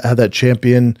had that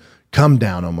champion come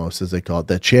down almost, as they call it,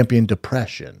 that champion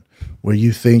depression, where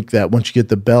you think that once you get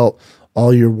the belt,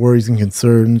 all your worries and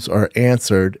concerns are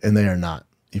answered, and they are not.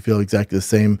 You feel exactly the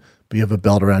same, but you have a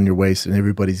belt around your waist and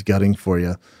everybody's gutting for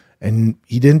you. And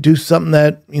he didn't do something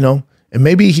that, and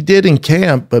maybe he did in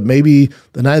camp, but maybe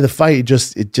the night of the fight,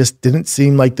 it just didn't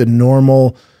seem like the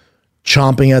normal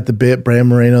chomping at the bit Brandon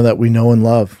Moreno that we know and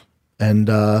love. And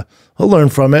he'll learn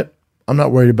from it. I'm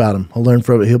not worried about him. He'll learn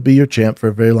from it. He'll be your champ for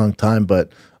a very long time,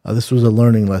 but this was a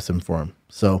learning lesson for him.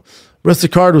 So rest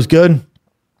of the card was good.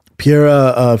 Pierre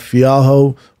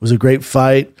Fialho was a great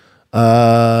fight.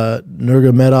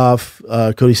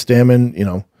 Nurmagomedov,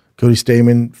 Cody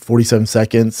Stamann, 47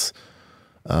 seconds.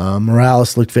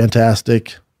 Morales looked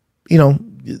fantastic.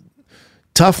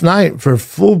 Tough night for a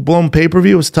full-blown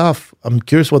pay-per-view. It was tough. I'm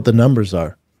curious what the numbers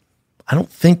are. I don't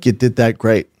think it did that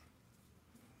great.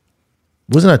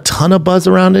 Wasn't a ton of buzz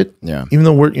around it. Yeah. Even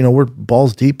though we're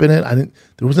balls deep in it,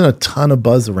 there wasn't a ton of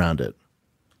buzz around it.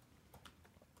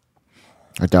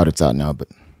 I doubt it's out now, but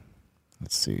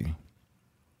let's see.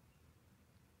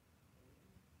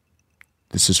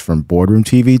 This is from Boardroom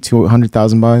TV,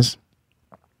 200,000 buys.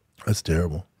 That's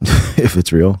terrible. If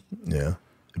it's real. Yeah.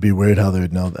 It'd be weird how they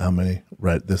would know how many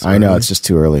right this I know, it's just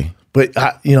too early. But,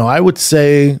 I would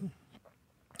say,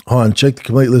 hold on, check the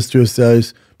complete list of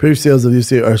sales. Previous sales of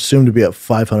UFC are assumed to be at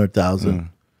 500,000.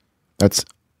 That's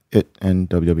it and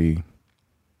WWE.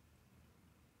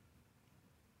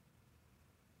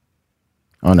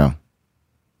 Oh, no.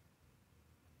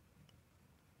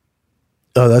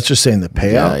 Oh, that's just saying the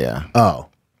payout? Yeah. Oh.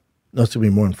 That's going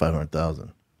to be more than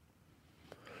 500,000.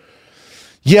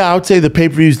 Yeah, I would say the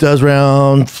pay-per-views does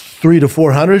around 300 to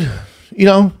 400,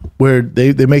 where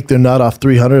they make their nut off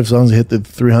 300 as long as they hit the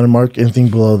 300 mark. Anything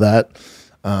below that,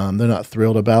 they're not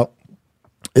thrilled about.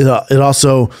 It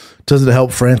also doesn't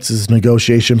help France's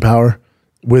negotiation power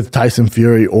with Tyson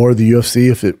Fury or the UFC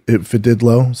if it did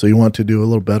low. So you want to do a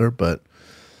little better. But,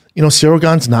 Cyril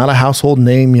Gane's not a household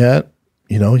name yet.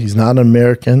 He's not an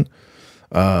American.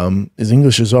 His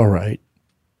English is all right.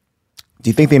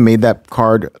 Do you think they made that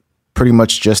card pretty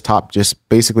much just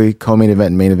basically co-main event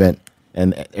and main event,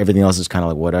 and everything else is kind of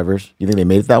like whatever? You think they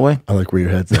made it that way? I like where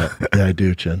your head's at. Yeah, I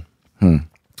do, Chin.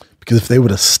 Because if they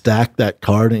would have stacked that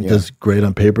card and it does great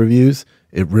on pay-per-views,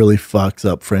 it really fucks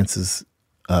up France's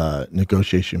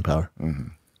negotiation power. Mm-hmm.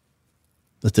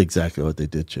 That's exactly what they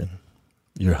did, Chin.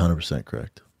 You're 100%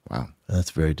 correct. Wow. And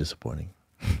that's very disappointing.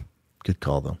 Good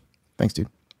call, though. Thanks, dude.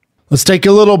 Let's take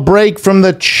a little break from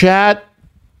the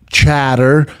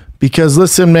chatter. Because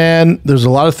listen, man, there's a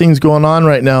lot of things going on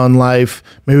right now in life.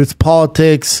 Maybe it's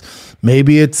politics.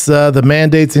 Maybe it's the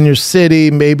mandates in your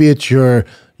city. Maybe it's your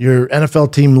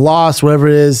NFL team lost, whatever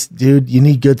it is. Dude, you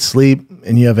need good sleep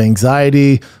and you have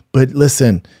anxiety. But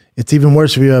listen, It's even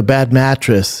worse if you have a bad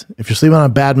mattress. If you're sleeping on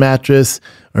a bad mattress,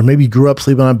 or maybe you grew up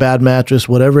sleeping on a bad mattress,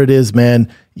 whatever it is, man,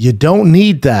 you don't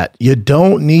need that. You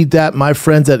don't need that. My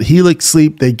friends at Helix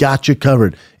Sleep, they got you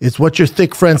covered. It's what your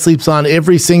thick friend sleeps on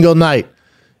every single night.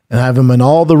 And I have them in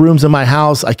all the rooms in my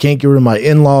house. I can't get rid of my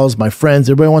in-laws, my friends.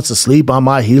 Everybody wants to sleep on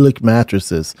my Helix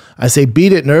mattresses. I say,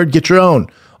 beat it, nerd. Get your own.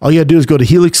 All you got to do is go to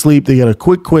Helix Sleep. They got a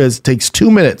quick quiz. It takes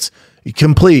 2 minutes. You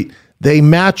complete. They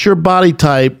match your body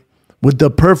type with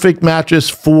the perfect mattress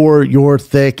for your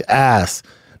thick ass.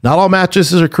 Not all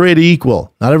mattresses are created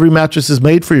equal. Not every mattress is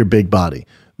made for your big body.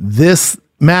 This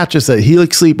mattress at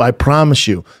Helix Sleep, I promise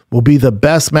you, will be the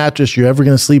best mattress you're ever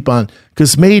going to sleep on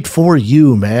because it's made for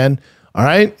you, man. All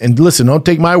right? And listen, don't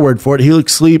take my word for it.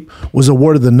 Helix Sleep was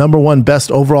awarded the #1 best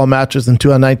overall mattress in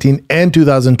 2019 and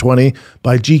 2020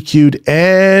 by GQ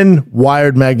and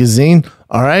Wired magazine.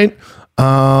 All right?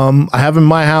 I have them in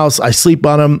my house. I sleep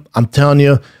on them. I'm telling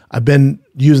you, I've been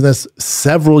using this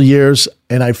several years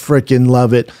and I freaking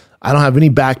love it. I don't have any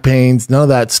back pains, none of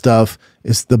that stuff.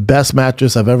 It's the best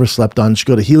mattress I've ever slept on. Just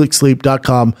go to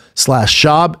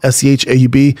helixsleep.com/SHAB,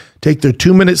 SCHAUB. Take their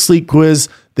 2-minute sleep quiz.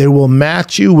 They will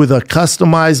match you with a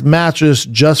customized mattress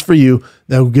just for you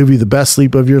that will give you the best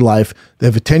sleep of your life. They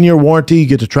have a 10-year warranty. You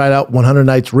get to try it out 100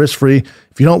 nights risk-free.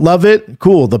 If you don't love it,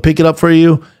 cool. They'll pick it up for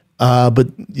you. But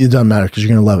it doesn't matter because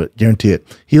you're going to love it. Guarantee it.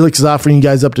 Helix is offering you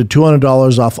guys up to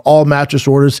 $200 off all mattress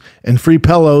orders and free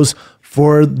pillows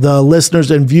for the listeners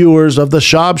and viewers of the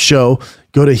Shab Show.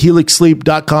 Go to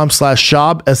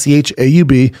helixsleep.com/Shab,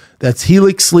 SCHAUB. That's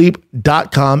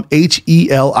helixsleep.com,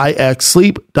 HELIX,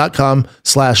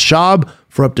 sleep.com/Shab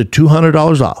for up to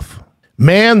 $200 off.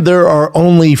 Man, there are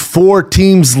only 4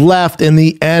 teams left in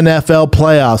the NFL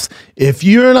playoffs. If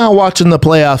you're not watching the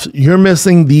playoffs, you're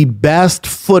missing the best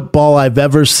football I've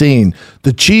ever seen.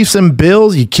 The Chiefs and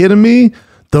Bills, you kidding me?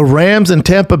 The Rams and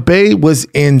Tampa Bay was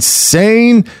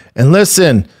insane. And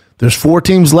listen, there's 4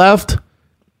 teams left,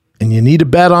 and you need to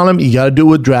bet on them. You got to do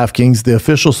it with DraftKings, the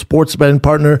official sports betting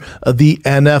partner of the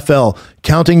NFL.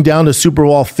 Counting down to Super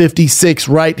Bowl 56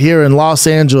 right here in Los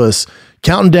Angeles.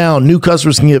 Counting down, new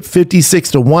customers can get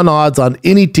 56-1 odds on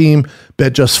any team.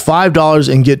 Bet just $5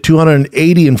 and get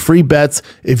 $280 in free bets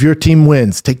if your team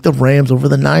wins. Take the Rams over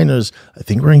the Niners. I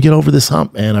think we're going to get over this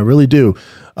hump, man. I really do.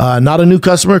 Not a new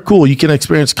customer? Cool. You can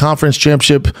experience conference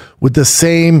championship with the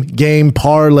same game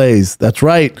parlays. That's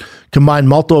right. Combine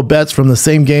multiple bets from the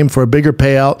same game for a bigger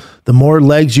payout. The more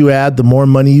legs you add, the more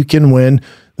money you can win.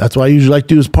 That's why I usually like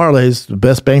to do is parlays. The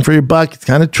best bang for your buck. It's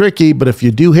kind of tricky, but if you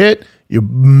do hit, you're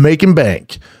making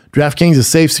bank. DraftKings is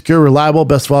safe, secure, reliable.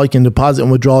 Best of all, you can deposit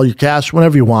and withdraw your cash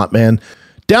whenever you want, man.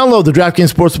 Download the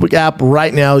DraftKings Sportsbook app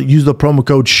right now. Use the promo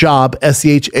code SHAB,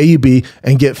 SCHAUB,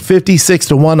 and get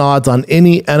 56-1 odds on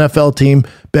any NFL team.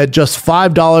 Bet just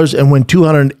 $5 and win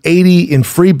 $280 in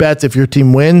free bets if your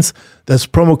team wins. That's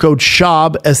promo code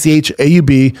SHAB,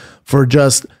 SCHAUB, for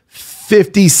just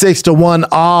 56-1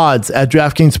 odds at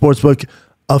DraftKings Sportsbook,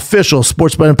 official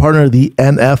sports betting partner of the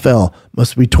NFL.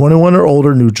 Must be 21 or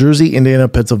older. New Jersey, Indiana,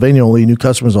 Pennsylvania only. New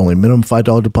customers only. Minimum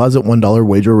 $5 deposit, $1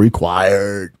 wager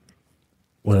required.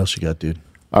 What else you got, dude?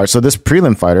 All right, so this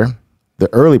prelim fighter,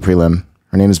 the early prelim,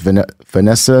 her name is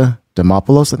Vanessa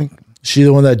Demopoulos, I think. She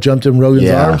the one that jumped in Rogan's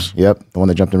arms? Yep, the one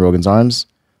that jumped in Rogan's arms.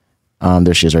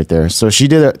 There she is right there. So she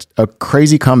did a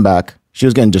crazy comeback. She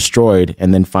was getting destroyed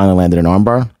and then finally landed an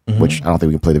armbar, which I don't think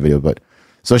we can play the video, but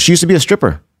so she used to be a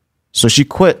stripper. So she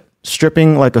quit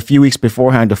stripping like a few weeks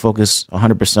beforehand to focus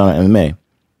 100% on MMA.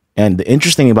 And the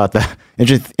interesting thing about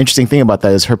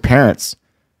that is her parents,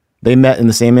 they met in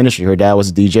the same industry. Her dad was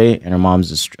a DJ and her mom's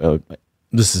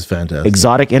this is fantastic.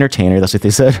 Exotic entertainer. That's what they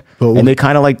said. But and they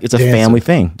kind of like, it's dancer, a family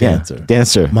thing. Dancer. Yeah,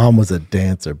 dancer. Mom was a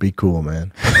dancer. Be cool,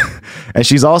 man. And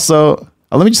she's also,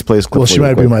 let me just play this clip. Well, she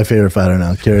might be my favorite fighter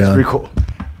now. Carry on. Pretty cool.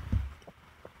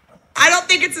 I don't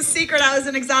think it's a secret. I was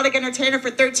an exotic entertainer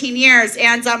for 13 years.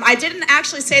 And I didn't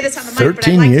actually say this on the mic, but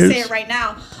I'd like to say it right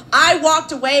now. I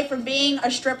walked away from being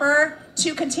a stripper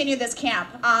to continue this camp.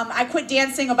 I quit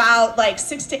dancing about like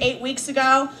 6 to 8 weeks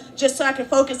ago just so I could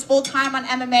focus full time on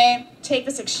MMA, take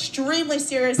this extremely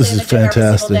seriously in the gym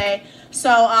every single day. So,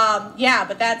 yeah,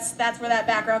 but that's where that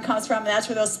background comes from. And that's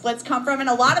where those splits come from. And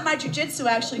a lot of my jiu-jitsu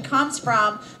actually comes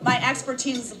from my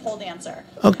expertise as a pole dancer.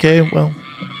 Okay, well.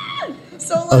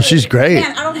 So, like, she's great.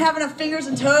 Man, I don't have enough fingers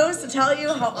and toes to tell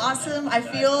you how awesome I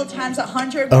feel times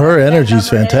 100. Her energy's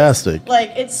fantastic.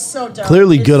 Like, it's so dope.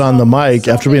 Clearly it's good on the mic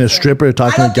after being a stripper,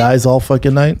 talking to guys all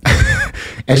fucking night.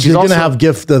 And she's going to have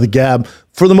gift of the gab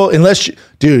for the most, unless she,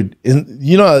 dude,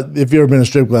 you know, if you've ever been in a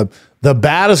strip club, the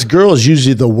baddest girl is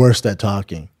usually the worst at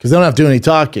talking because they don't have to do any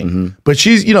talking. But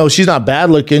she's, you know, she's not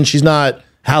bad looking. She's not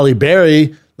Halle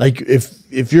Berry. Like if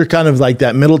if you're kind of like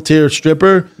that middle tier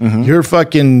stripper, your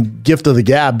fucking gift of the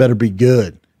gab better be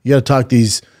good. You got to talk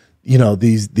these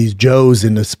Joes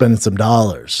into spending some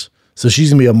dollars. So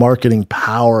she's gonna be a marketing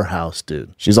powerhouse,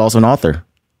 dude. She's also an author.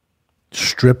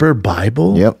 Stripper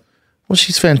Bible? Yep. Well,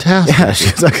 she's fantastic. Yeah,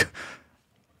 she's like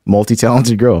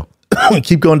multi-talented girl.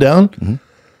 Keep going down.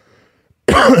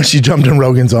 She jumped in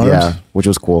Rogan's arms. Yeah, which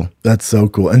was cool. That's so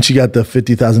cool. And she got the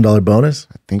 $50,000 bonus?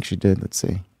 I think she did. Let's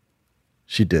see.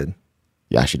 She did.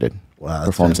 Yeah, she did. Wow, that's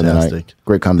Performance fantastic. in the night.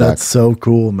 Great comeback. That's so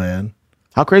cool, man.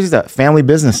 How crazy is that? Family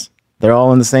business. They're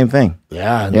all in the same thing.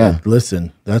 Yeah.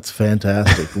 Listen, that's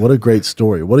fantastic. What a great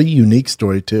story. What a unique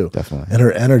story, too. Definitely. And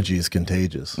her energy is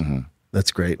contagious.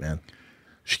 That's great, man.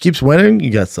 She keeps winning.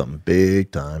 You got something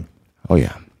big time. Oh,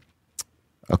 yeah.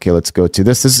 Okay, let's go to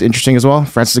this. This is interesting as well.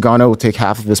 Francis Ngannou will take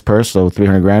half of his purse, so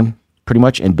 300 grand, pretty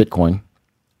much, in Bitcoin.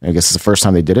 I guess it's the first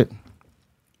time they did it.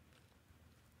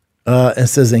 It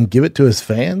says, and give it to his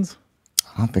fans?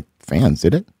 I don't think fans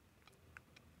did it.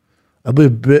 I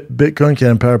believe Bitcoin can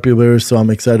empower people, so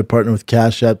I'm excited to partner with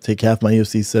Cash App, take half my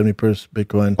UFC 70 purse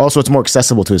Bitcoin. Also, it's more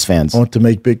accessible to his fans. I want to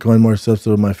make Bitcoin more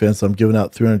accessible to my fans, so I'm giving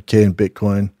out $300K in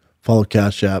Bitcoin. Follow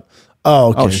Cash App. Oh,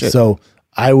 okay. Oh, shit. So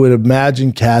I would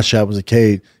imagine Cash App was a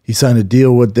K. He signed a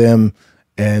deal with them,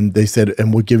 and they said,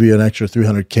 and we'll give you an extra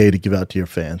 $300K to give out to your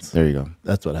fans. There you go.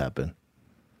 That's what happened.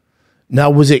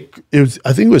 Now, I think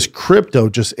it was crypto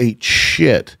just ate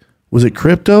shit. Was it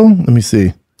crypto? Let me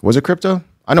see. Was it crypto?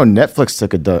 I know Netflix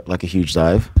took a huge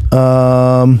dive.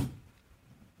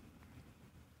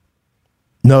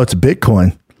 No, it's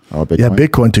Bitcoin. Oh, Bitcoin. Yeah,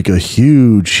 Bitcoin took a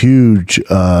huge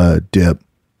dip.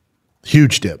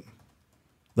 Huge dip.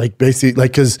 Like basically,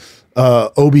 like because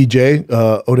OBJ,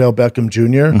 Odell Beckham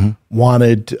Jr.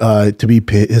 Wanted to be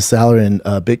his salary in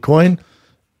Bitcoin,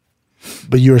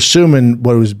 but you're assuming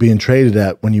what it was being traded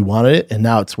at when you wanted it, and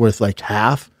now it's worth like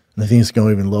half, and I think it's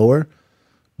going even lower.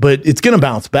 But it's going to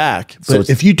bounce back. But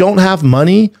if you don't have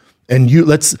money, and you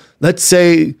let's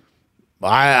say,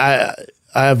 I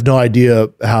have no idea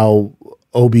how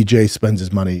OBJ spends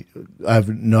his money. I have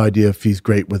no idea if he's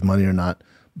great with money or not.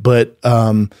 But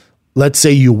let's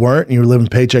say you weren't, and you were living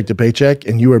paycheck to paycheck,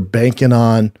 and you were banking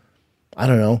on, I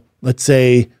don't know, let's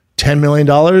say $10 million,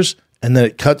 and then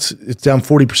it's down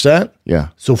 40%. Yeah.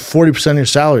 So 40% of your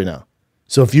salary now.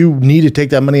 So if you need to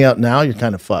take that money out now, you're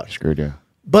kind of fucked. Screwed, yeah.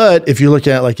 But if you're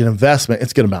looking at like an investment,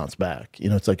 it's going to bounce back. You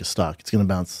know, it's like a stock. It's going to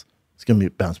bounce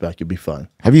back. You'll be fine.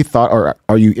 Have you thought, or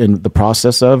are you in the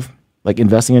process of like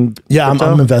investing in? Yeah, crypto?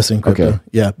 I'm investing in crypto. Okay.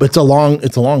 Yeah, but it's a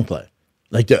long play.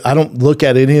 Like I don't look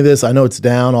at any of this. I know it's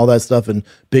down, all that stuff, and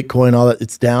Bitcoin, all that.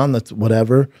 It's down. That's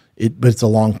whatever. But it's a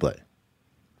long play.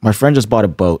 My friend just bought a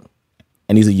boat,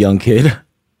 and he's a young kid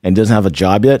and doesn't have a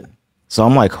job yet. So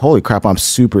I'm like, holy crap! I'm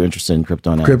super interested in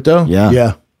crypto now. Crypto? Yeah.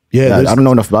 Yeah. I don't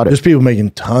know enough about it. There's people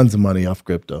making tons of money off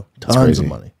crypto. Tons crazy. of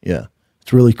money. Yeah,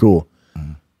 it's really cool.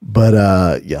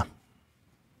 But yeah,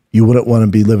 you wouldn't want to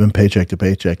be living paycheck to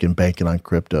paycheck and banking on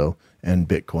crypto and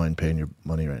Bitcoin, paying your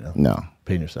money right now. No.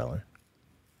 Paying your salary.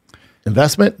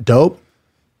 Investment, dope.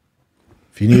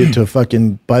 If you need it to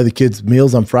fucking buy the kids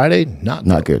meals on Friday, not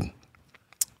good.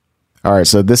 All right,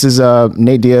 so this is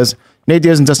Nate Diaz. Nate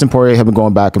Diaz and Dustin Poirier have been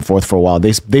going back and forth for a while.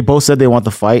 They both said they want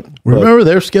the fight. Remember,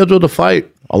 they're scheduled to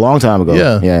fight A long time ago.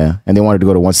 Yeah. And they wanted to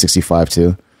go to 165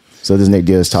 too. So this is Nate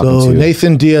Diaz talking to... So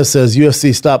Nathan Diaz says,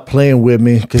 UFC, stop playing with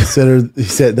me. He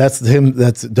said, that's him,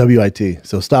 that's WIT.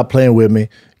 So stop playing with me.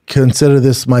 Consider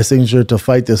this my signature to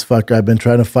fight this fucker. I've been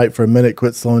trying to fight for a minute.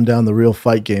 Quit slowing down the real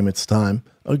fight game. It's time.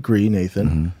 Agree,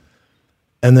 Nathan.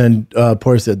 And then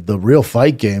Poirier said, the real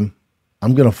fight game,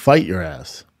 I'm going to fight your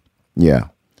ass. Yeah.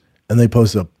 And they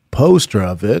posted a poster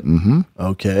of it.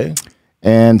 Okay.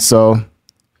 And so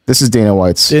this is Dana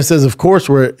White's. It says, of course,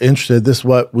 we're interested. This is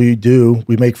what we do.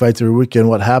 We make fights every weekend.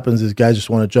 What happens is guys just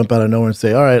want to jump out of nowhere and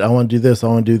say, all right, I want to do this. I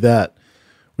want to do that.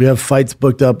 We have fights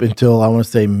booked up until, I want to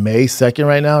say, May 2nd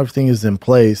right now. Everything is in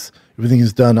place. Everything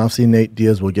is done. Obviously, Nate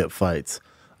Diaz will get fights.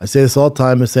 I say this all the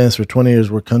time. I've been saying this for 20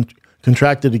 years. We're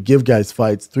contracted to give guys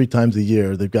fights 3 times a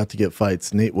year. They've got to get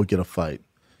fights. Nate will get a fight.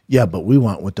 Yeah, but we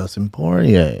want with Dustin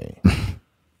Poirier.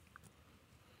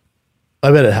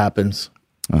 I bet it happens.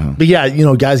 But yeah,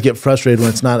 guys get frustrated when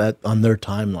it's not on their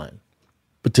timeline.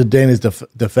 But to Dana's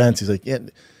defense, he's like,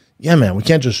 yeah, man, we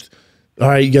can't just, all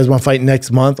right, you guys want to fight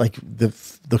next month? Like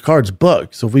the card's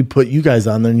booked. So if we put you guys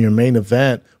on there in your main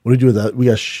event, what do we do with that? We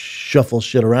got to shuffle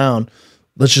shit around.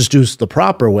 Let's just do this the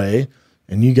proper way.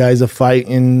 And you guys a fight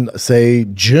in, say,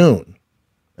 June.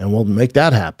 And we'll make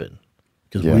that happen.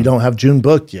 Because we don't have June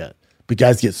booked yet. But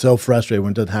guys get so frustrated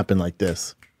when it doesn't happen like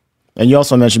this. And you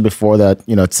also mentioned before that,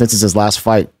 since it's his last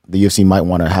fight, the UFC might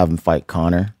want to have him fight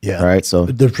Conor. Yeah. Right? So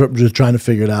they're just trying to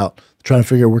figure it out. Trying to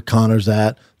figure out where Conor's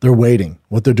at. They're waiting.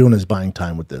 What they're doing is buying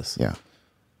time with this. yeah.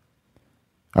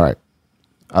 All right.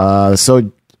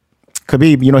 So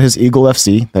Khabib, his Eagle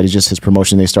FC, that is just his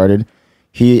promotion they started.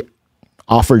 He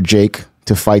offered Jake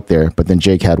to fight there, but then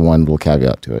Jake had one little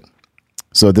caveat to it.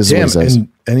 So this is what he says.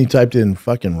 And he typed in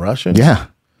fucking Russian? Yeah.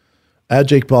 At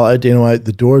Jake Paul, at Dana White,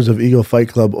 the doors of Eagle Fight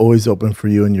Club always open for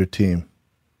you and your team.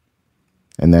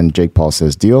 And then Jake Paul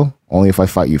says, deal, only if I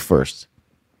fight you first.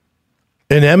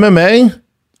 In MMA?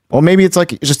 Or maybe it's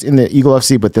like just in the Eagle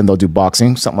FC, but then they'll do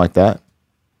boxing, something like that.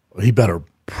 He better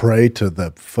pray to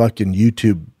the fucking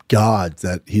YouTube gods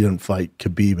that he didn't fight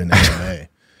Khabib in MMA.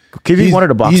 Khabib wanted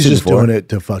to box He's just before. doing it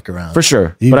to fuck around. For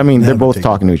sure. He But I mean, they're never both take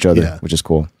talking to each other, Yeah. which is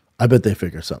cool. I bet they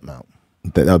figure something out.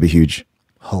 That would be huge.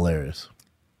 Hilarious.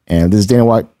 And this is Dana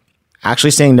White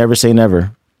actually saying never say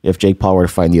never if Jake Paul were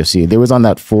to fight in the UFC. They was on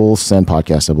that Full Send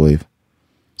podcast, I believe.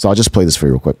 So I'll just play this for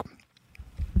you real quick.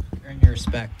 Earn your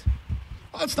respect.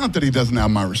 Well, it's not that he doesn't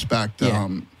have my respect. Yeah.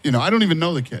 I don't even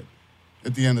know the kid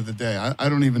at the end of the day. I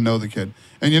don't even know the kid.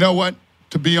 And you know what?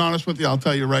 To be honest with you, I'll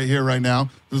tell you right here, right now,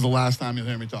 this is the last time you'll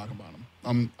hear me talk about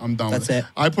him. I'm done with it. That's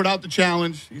it. I put out the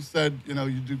challenge. He said, you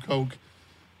do coke.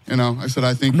 I said,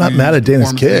 I think I'm not you mad use at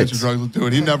Dana's performance-enhancing kids. drugs will do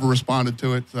it. He never responded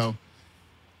to it. So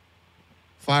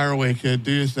fire away, kid.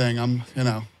 Do your thing.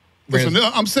 Listen,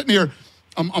 I'm sitting here.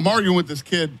 I'm arguing with this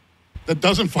kid that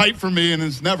doesn't fight for me and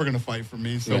is never going to fight for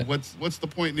me. So Yeah. what's the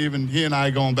point in even he and I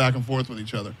going back and forth with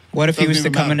each other? What if he Doesn't was to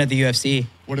even come matter. into the UFC?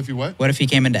 What if he what? What if he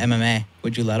came into MMA?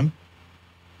 Would you let him?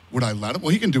 Would I let him?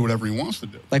 Well, he can do whatever he wants to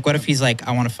do. Like, what if he's like,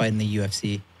 I want to fight in the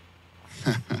UFC?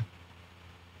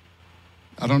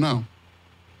 I don't know.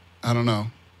 I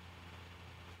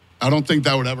don't think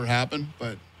that would ever happen.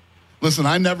 But listen,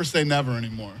 I never say never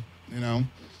anymore.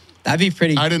 That'd be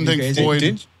pretty. I didn't think crazy.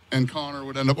 Floyd and Conor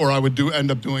would end up, or I would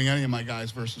end up doing any of my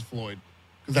guys versus Floyd,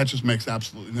 because that just makes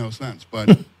absolutely no sense.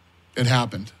 But it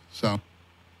happened. So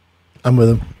I'm with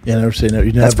him. Yeah, never say never.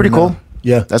 That's pretty cool.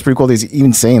 Yeah. That's pretty cool that he's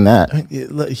even saying that.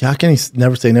 How can he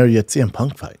never say never yet CM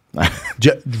Punk fight?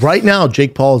 Right now,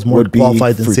 Jake Paul is more Would be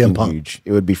qualified than CM freaking Punk. huge.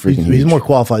 It would be freaking He's huge. more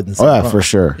qualified than CM Oh, yeah, Punk. for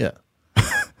sure. Yeah.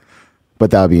 But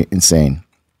that would be insane.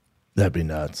 That'd be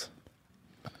nuts.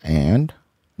 And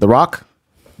The Rock,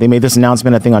 they made this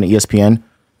announcement, I think, on ESPN,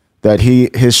 that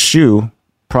his shoe,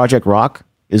 Project Rock,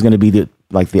 is going to be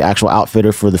the actual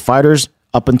outfitter for the fighters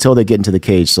up until they get into the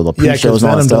cage. So the Yeah, because pre-shows and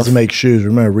all that Venom stuff. doesn't make shoes.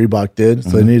 Remember, Reebok did, so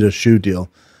they need a shoe deal.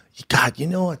 God, you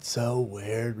know what's so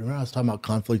weird? Remember I was talking about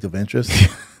conflict of interest?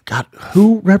 God,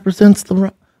 who represents the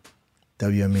Rock?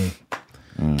 WME.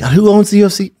 God, who owns the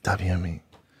UFC? WME.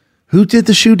 Who did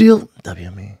the shoe deal?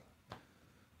 WME.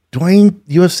 Dwayne,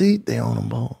 UFC? They own them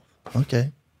both.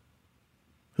 Okay.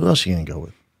 Who else you going to go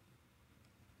with?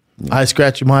 I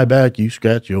scratch my back, you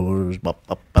scratch yours. Bop,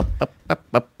 bop, bop, bop,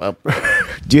 bop, bop, bop.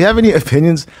 Do you have any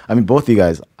opinions? I mean, both of you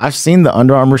guys. I've seen the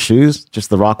Under Armour shoes, just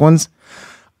the Rock ones.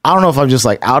 I don't know if I'm just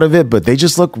out of it, but they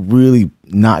just look really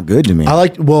not good to me.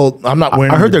 I'm not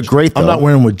wearing I heard them they're great, I'm though. not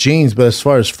wearing them with jeans, but as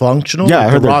far as functional, Yeah, I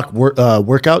heard the Rock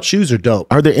workout shoes are dope.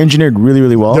 I heard they're engineered really,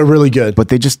 really well. They're really good. But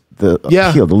they just, the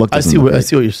look I doesn't see look what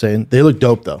right. you're saying. They look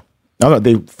dope though. No,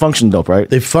 they function dope, right?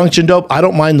 They function dope. I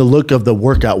don't mind the look of the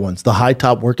workout ones, the high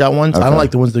top workout ones. I don't like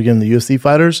the ones they're giving the UFC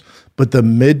fighters, but the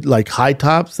mid high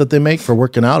tops that they make for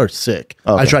working out are sick.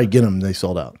 Okay. I tried to get them, they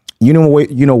sold out. You know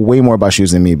way more about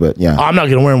shoes than me, but yeah. I'm not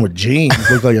gonna wear them with jeans.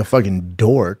 Look like a fucking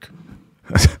dork.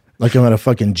 Like I'm at a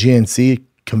fucking GNC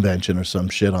convention or some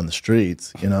shit on the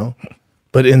streets,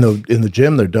 But in the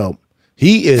gym, they're dope.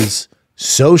 He is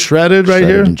so shredded right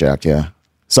here. And jacked, yeah.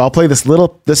 So I'll play this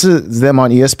is them on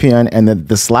ESPN, and then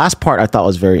this last part I thought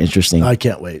was very interesting. I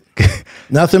can't wait.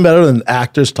 Nothing better than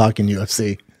actors talking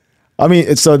UFC. I mean,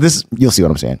 you'll see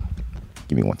what I'm saying.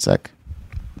 Give me one sec.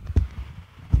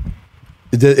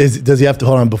 Does he have to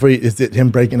hold on before? Is it him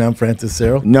breaking down Francis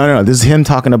Cyril? No. This is him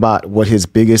talking about what his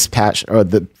biggest passion, or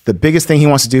the biggest thing he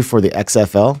wants to do for the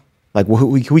XFL. Like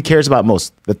who he cares about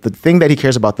most. The thing that he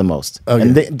cares about the most. Okay.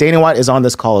 And Dana White is on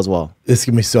this call as well. It's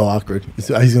gonna be so awkward. He's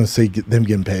gonna say them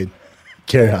getting paid.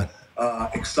 Carry on.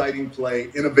 Exciting play,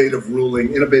 innovative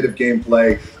ruling, innovative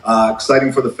gameplay,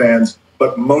 exciting for the fans.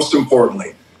 But most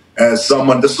importantly, as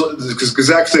someone, this is the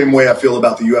exact same way I feel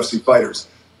about the UFC fighters.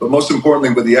 But most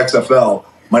importantly, with the XFL,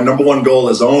 my number one goal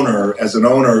as an owner,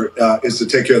 is to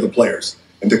take care of the players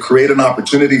and to create an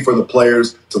opportunity for the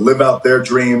players to live out their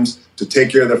dreams, to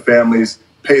take care of their families,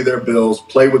 pay their bills,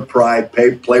 play with pride,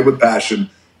 play with passion,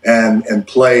 and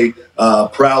play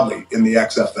proudly in the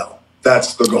XFL.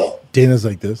 That's the goal. Dana's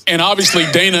like this. And obviously,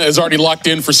 Dana is already locked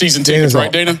in for season tickets,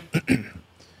 right, Dana?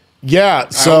 Yeah,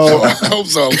 so I hope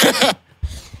so.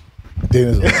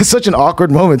 It's such an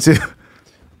awkward moment too.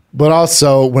 but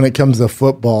also when it comes to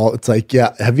football, it's like,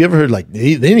 yeah, have you ever heard like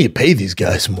they need to pay these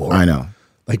guys more? I know.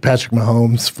 Like Patrick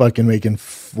Mahomes fucking making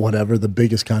whatever, the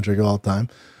biggest contract of all time.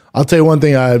 I'll tell you one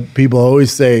thing people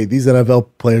always say, these NFL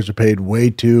players are paid way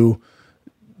too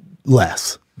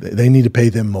less. They need to pay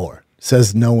them more.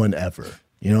 Says no one ever.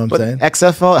 You know what I'm saying?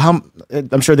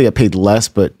 XFL, I'm sure they get paid less,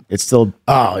 but it's still.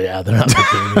 Oh, yeah, they're not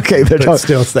paid. Okay, they're but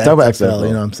still it's the talk about XFL, XFL.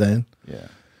 you know what I'm saying? Yeah.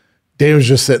 Dave was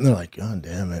just sitting there like, God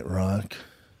damn it, Rock.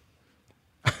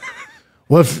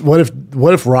 What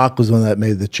if Rock was the one that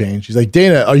made the change? He's like,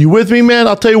 Dana, are you with me, man?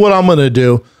 I'll tell you what I'm going to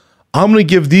do. I'm going to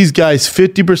give these guys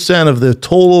 50% of the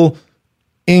total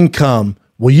income.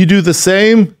 Will you do the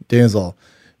same? Dana's all,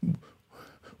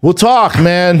 we'll talk,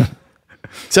 man.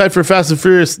 Excited for Fast and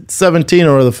Furious 17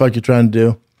 or whatever the fuck you're trying to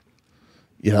do.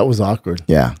 Yeah, that was awkward.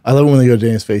 Yeah. I love it when they go to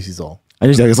Dana's face. He's all. I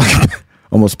just was like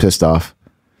almost pissed off.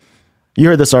 You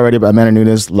heard this already, but Amanda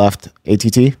Nunes left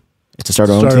ATT to start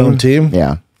her own team.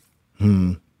 Yeah.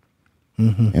 In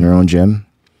her own gym.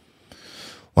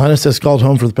 Linus has called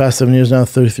home for the past 7 years now.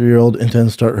 33-year-old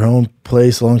intends to start her own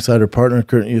place alongside her partner,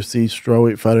 current UFC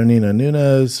strawweight fighter Nina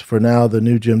Nunes. For now, the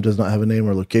new gym does not have a name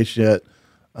or location yet.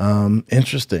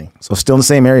 Interesting. So still in the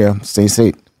same area, same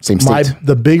state.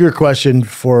 The bigger question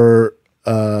for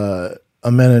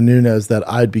Amanda Nunes that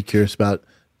I'd be curious about,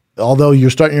 although you're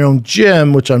starting your own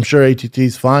gym, which I'm sure ATT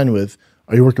is fine with,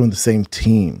 are you working with the same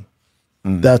team?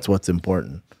 That's what's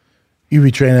important. You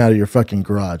be training out of your fucking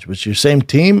garage, but your same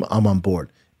team, I'm on board.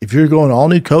 If you're going all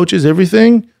new coaches,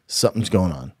 everything, something's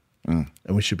going on, and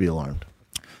we should be alarmed.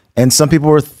 And some people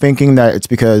were thinking that it's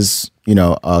because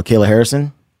Kayla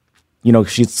Harrison,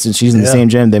 since she's in the same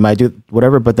gym, they might do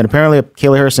whatever. But then apparently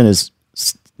Kayla Harrison is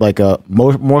like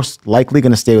most likely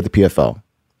going to stay with the PFL.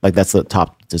 Like that's the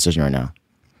top decision right now.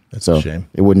 That's a shame.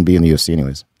 It wouldn't be in the UFC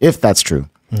anyways, if that's true.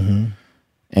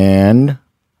 And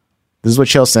this is what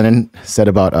Chael Sonnen said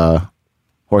about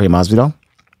Jorge Masvidal.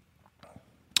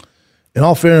 In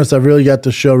all fairness, I've really got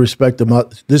to show respect to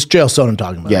this Chael Sonnen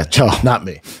talking about. Yeah, Chael. Not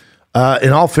me.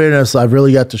 In all fairness, I've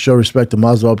really got to show respect to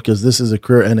Masvidal because this is a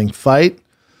career-ending fight.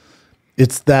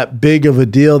 It's that big of a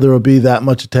deal. There will be that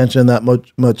much attention, that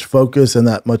much focus, and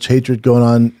that much hatred going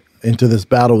on into this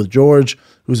battle with George,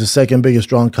 who's the second biggest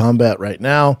draw in combat right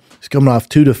now. He's coming off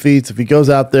 2 defeats. If he goes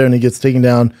out there and he gets taken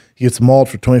down, he gets mauled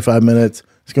for 25 minutes.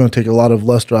 It's going to take a lot of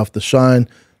luster off the shine.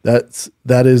 That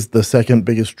is the second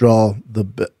biggest draw, the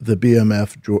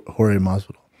BMF Jorge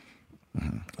Masvidal.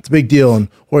 It's a big deal, and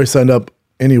Jorge signed up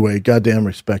anyway. Goddamn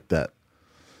respect that.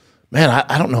 Man,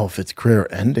 I don't know if it's career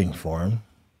ending for him.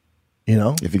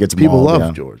 If he gets people mauled,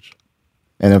 love George,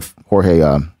 and if Jorge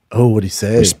what'd he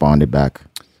say? Responded back.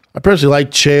 I personally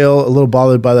like Chael. A little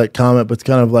bothered by that comment, but it's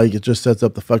kind of like it just sets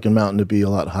up the fucking mountain to be a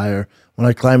lot higher. When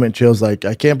I climb it, and Chael's like,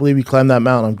 I can't believe you climbed that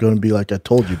mountain. I'm going to be like, I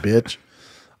told you, bitch.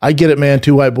 I get it, man.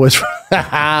 2 white boys.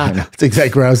 That's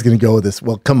exactly where I was going to go with this.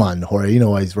 Well, come on, Jorge. You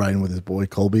know why he's riding with his boy,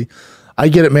 Colby. I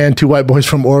get it, man. 2 white boys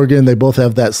from Oregon. They both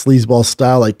have that sleazeball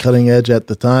style, like cutting edge at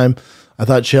the time. I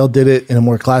thought Chael did it in a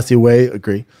more classy way.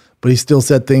 Agree. But he still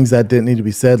said things that didn't need to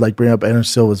be said, like bring up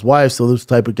Anderson Silva's wife. So those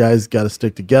type of guys got to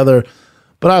stick together.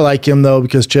 But I like him, though,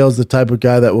 because Chael's the type of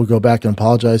guy that will go back and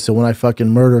apologize. So when I fucking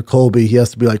murder Colby, he has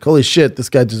to be like, holy shit, this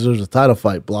guy deserves a title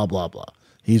fight, blah, blah, blah.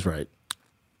 He's right.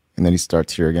 And then he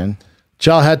starts here again.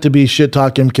 Chael had to be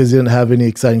shit-talking because he didn't have any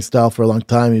exciting style for a long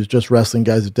time. He was just wrestling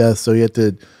guys to death. So he had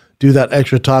to do that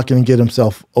extra talking and get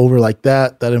himself over like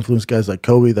that. That influenced guys like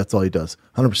Kobe. That's all he does,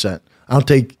 100%. I don't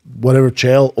take whatever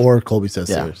Chael or Colby says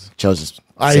serious. Chael's just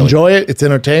I silly. enjoy it. It's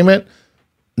entertainment.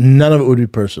 None of it would be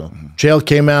personal. Chael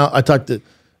came out. I talked to,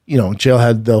 Chael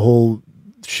had the whole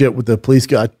shit with the police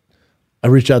guy. I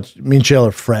reached out. Me and Chael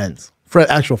are friends,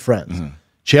 actual friends.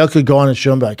 Chael could go on and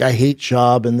show him like, I hate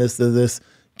Schaub and this,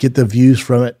 get the views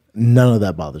from it. None of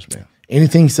that bothers me.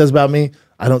 Anything he says about me,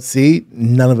 I don't see.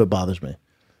 None of it bothers me.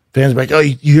 Fans are like, oh,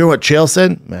 you hear what Chael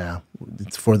said? Nah,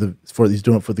 it's for he's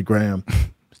doing it for the gram.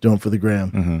 He's doing it for the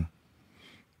gram.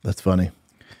 That's funny.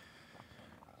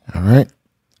 All right.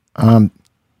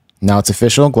 Now it's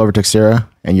official. Glover Teixeira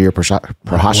and Yuri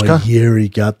Prochazka. Yuri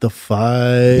got the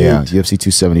fight. Yeah, UFC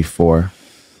 274.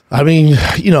 I mean,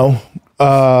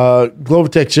 Glover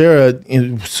Teixeira,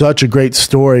 such a great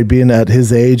story being at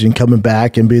his age and coming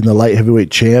back and being the light heavyweight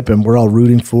champ, and we're all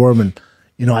rooting for him. And,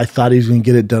 I thought he was going to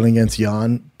get it done against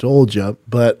Jan. Told you.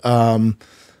 But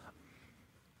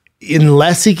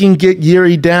unless he can get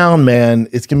Yuri down, man,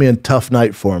 it's going to be a tough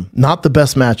night for him. Not the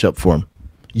best matchup for him.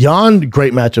 Jan,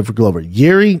 great matchup for Glover.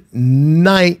 Yuri,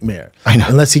 nightmare. I know.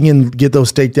 Unless he can get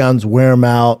those takedowns, wear him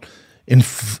out,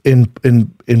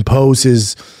 impose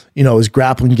his his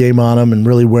grappling game on him and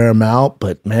really wear him out.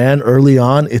 But man, early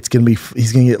on, he's gonna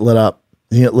get lit up.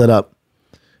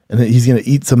 And then he's gonna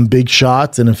eat some big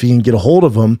shots. And if he can get a hold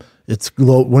of him,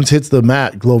 once it hits the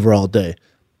mat, Glover all day.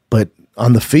 But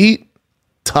on the feet,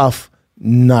 tough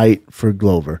night for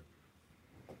Glover.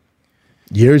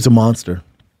 Yuri's a monster.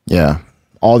 Yeah.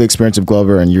 All the experience of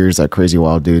Glover and Yuri's that crazy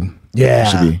wild dude.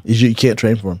 Yeah. You can't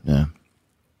train for him. Yeah.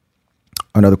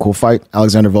 Another cool fight,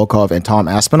 Alexander Volkov and Tom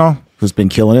Aspinall, who's been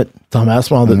killing it. Tom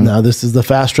Aspinall, now this is the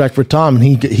fast track for Tom.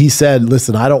 And he said,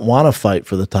 listen, I don't want to fight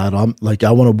for the title. I want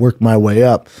to work my way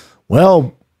up.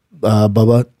 Well,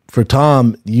 Bubba, for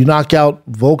Tom, you knock out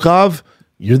Volkov,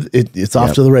 it's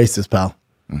off to the races, pal.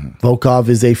 Volkov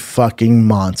is a fucking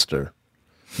monster.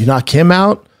 You knock him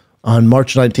out on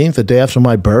March 19th, the day after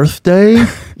my birthday,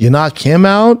 you knock him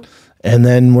out, and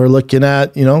then we're looking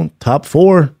at, top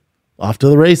 4 off to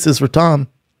the races for Tom.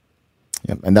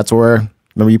 Yep, and that's where,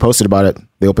 remember you posted about it,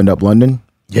 they opened up London.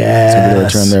 Yeah. So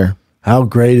return there. How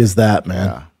great is that, man?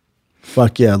 Yeah.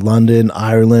 Fuck yeah, London,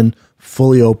 Ireland,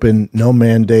 fully open, no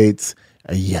mandates.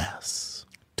 Yes.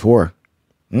 Tour.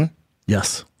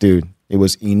 Yes. Dude, it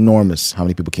was enormous how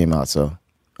many people came out, so.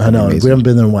 I know, amazing. We haven't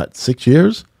been there in 6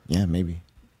 years? Yeah, maybe.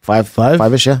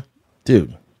 Five-ish, yeah.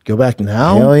 Dude, go back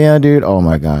now? Hell yeah, dude. Oh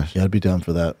my gosh. You gotta be down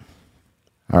for that.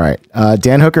 All right.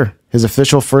 Dan Hooker, his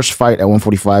official first fight at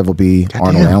 145 will be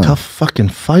Arnold Allen. Tough fucking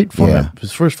fight for him.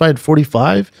 His first fight at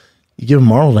 45, you give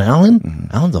him Arnold Allen?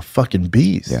 Allen's a fucking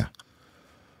beast. Yeah.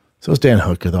 So is Dan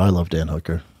Hooker, though. I love Dan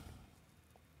Hooker.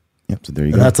 Yep, so there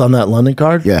you go. And that's on that London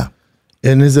card? Yeah.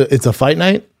 And it's a fight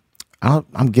night?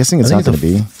 I'm guessing it's not going to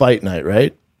be. Fight night,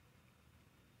 right?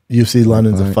 UFC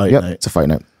London's a fight night. It's a fight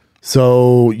night.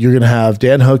 So you're going to have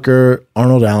Dan Hooker,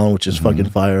 Arnold Allen, which is fucking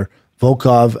fire.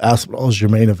 Volkov, Aspinall is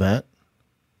your main event.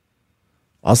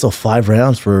 Also 5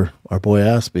 rounds for our boy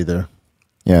Aspie there.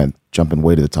 Yeah, jumping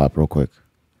way to the top real quick.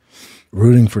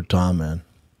 Rooting for Tom, man.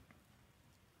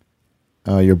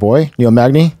 Your boy, Neil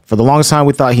Magny. For the longest time,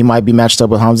 we thought he might be matched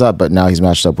up with Hamzat, but now he's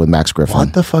matched up with Max Griffin.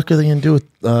 What the fuck are they going to do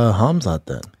with Hamzat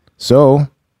then? So,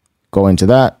 going to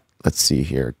that, let's see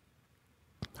here.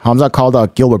 Hamzat called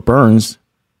out Gilbert Burns,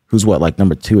 who's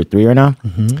number 2 or 3 right now.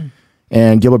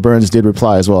 And Gilbert Burns did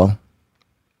reply as well.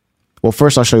 Well,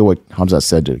 first I'll show you what Hamzat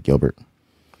said to Gilbert.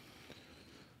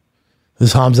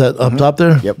 Is Hamzat up top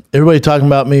there? Yep. Everybody talking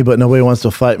about me, but nobody wants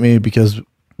to fight me because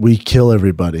we kill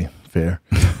everybody. Fair.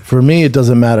 For me, it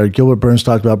doesn't matter. Gilbert Burns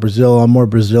talked about Brazil. I'm more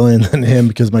Brazilian than him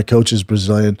because my coach is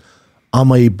Brazilian.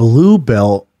 I'm a blue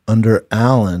belt under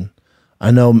Allen.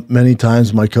 I know many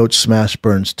times my coach smashed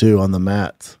Burns too on the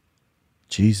mats.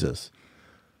 Jesus.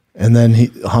 And then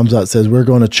Hamzat says, we're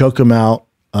going to choke him out.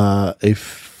 A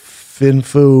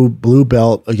Finfu blue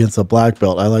belt against a black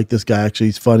belt. I like this guy. Actually,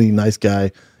 he's funny, nice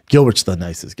guy. Gilbert's the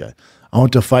nicest guy. I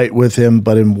want to fight with him,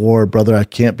 but in war, brother, I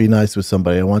can't be nice with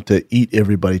somebody. I want to eat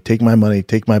everybody. Take my money,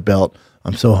 take my belt.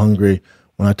 I'm so hungry.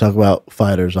 When I talk about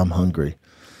fighters, I'm hungry.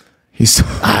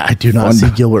 I do not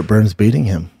see Gilbert Burns beating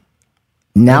him.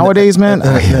 Nowadays, man.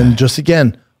 And just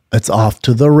again, it's off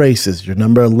to the races. You're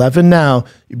number 11 now.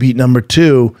 You beat number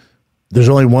 2. There's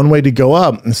only one way to go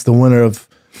up. It's the winner of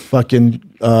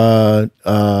fucking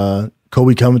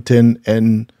Kobe Covington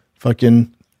and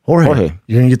fucking Jorge.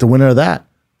 You're going to get the winner of that.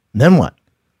 And then what?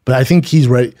 But I think he's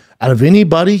ready. Out of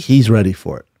anybody, he's ready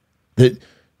for it. That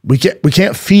we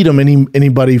can't feed him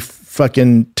anybody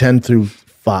fucking 10 through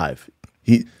 5.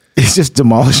 He's just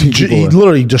demolishing people. He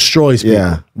literally destroys people.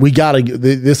 Yeah. We got to,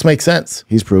 this makes sense.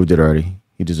 He's proved it already.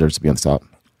 He deserves to be on top.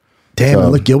 Damn, so,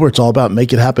 look, Gilbert's all about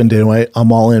make it happen, Dana White.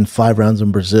 I'm all in 5 rounds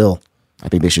in Brazil. I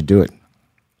think they should do it.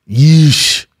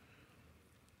 Yeesh.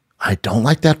 I don't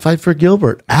like that fight for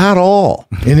Gilbert at all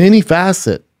in any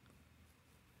facet.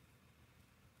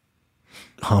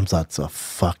 Hamzat's a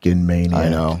fucking maniac. I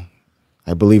know.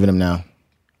 I believe in him now.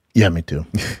 Yeah, me too.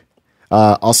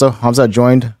 Also, Hamzat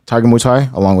joined Tiger Muay Thai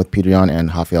along with Peter Yan and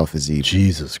Rafael Fiziev.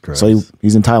 Jesus Christ. So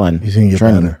he's in Thailand. He's going to get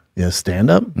better. Yeah, stand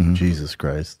up? Mm-hmm. Jesus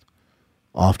Christ.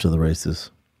 Off to the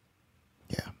races.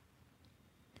 Yeah.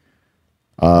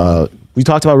 We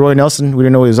talked about Roy Nelson. We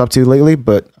didn't know what he was up to lately,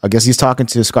 but I guess he's talking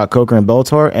to Scott Coker and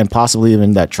Bellator and possibly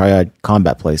even that Triad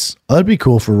Combat place. Oh, that'd be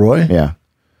cool for Roy. Yeah.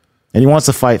 And he wants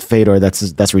to fight Fedor. That's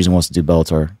the reason he wants to do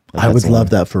Bellator. I would love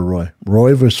that for Roy.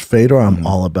 Roy versus Fedor, I'm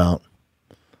all about.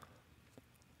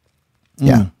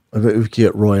 Yeah. If we could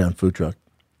get Roy on Food Truck.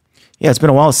 Yeah, it's been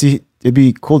a while. It'd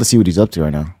be cool to see what he's up to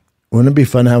right now. Wouldn't it be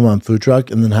fun to have him on Food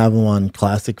Truck and then have him on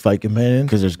Classic Fight Companion?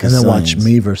 Because there's and then watch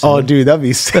me versus him. Dude, that'd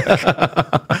be sick.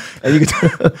 And you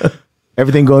could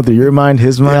everything going through your mind,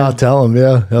 his mind. Yeah, I'll tell him.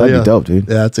 Yeah, that'd be dope, dude.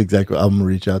 Yeah, that's exactly. I'm gonna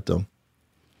reach out to him.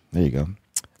 There you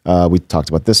go. We talked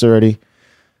about this already.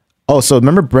 Oh, so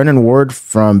remember Brendan Ward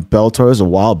from Bellator a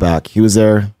while back? He was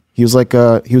there. He was like,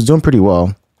 he was doing pretty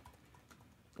well.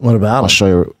 What about him? I'll show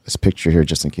you this picture here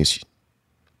just in case.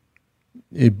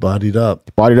 He bodied up.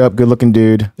 Good looking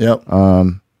dude. Yep. Yeah,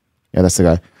 that's the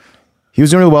guy. He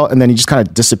was doing really well, and then he just kind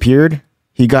of disappeared.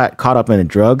 He got caught up in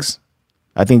drugs.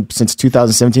 I think since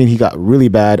 2017, he got really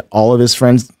bad. All of his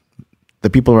friends, the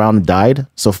people around him, died.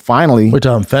 So finally, We're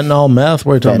talking fentanyl, meth.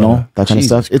 We're talking fentanyl, about that kind of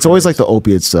stuff. It's always like the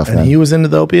opiate stuff, And man. he was into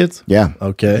the opiates. Yeah.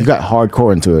 Okay. He got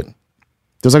hardcore into it.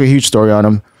 There's like a huge story on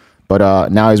him,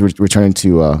 but now he's returning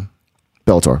to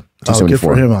Bellator. Oh, good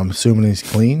for him. I'm assuming he's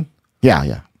clean.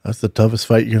 Yeah. That's the toughest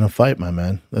fight you're gonna fight, my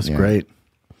man. That's great.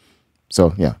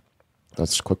 So yeah,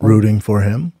 that's a quick one. Rooting for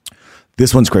him.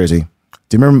 This one's crazy.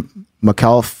 Do you remember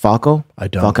Mikhail Falco? I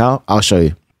don't. Falcao? I'll show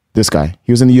you. This guy.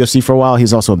 He was in the UFC for a while.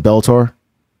 He's also in Bellator.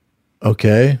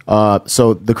 Okay.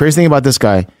 So the crazy thing about this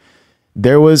guy,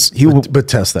 but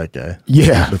test that guy.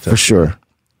 Yeah, for sure.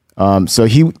 So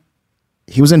he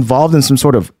was involved in some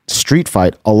sort of street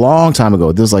fight a long time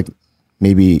ago. This was like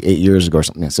maybe 8 years ago or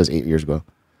something. It says 8 years ago.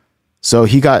 So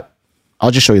I'll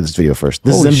just show you this video first.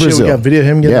 This Holy is in Brazil. We got video of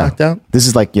him getting knocked out? This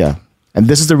is and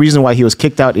this is the reason why he was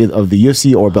kicked out of the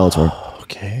UFC or Bellator.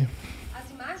 Okay. As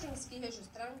imagens que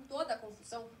registraram toda a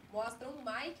confusão mostram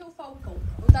Michael Falcão,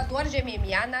 lutador de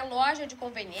MMA na loja de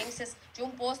conveniências de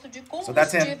posto de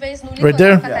combustíveis no Right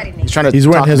there? catarinense. He's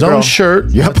wearing his own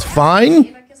shirt. Yep. That's fine.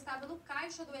 Que estava no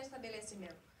caixa do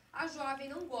estabelecimento. A jovem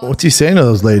não gosta. What's he saying to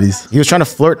those ladies? He was trying to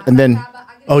flirt, and then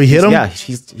Oh, he hit him? yeah,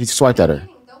 he swiped at her,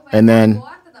 and then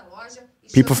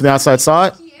people from the outside saw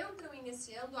it.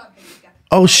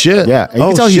 Oh shit. Yeah, and you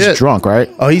can tell he's drunk, right?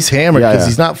 Oh, he's hammered Yeah, because yeah.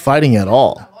 he's not fighting at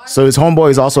all. So his homeboy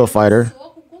is also a fighter.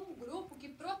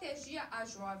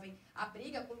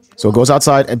 So it goes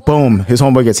outside, and boom, his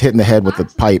homeboy gets hit in the head with the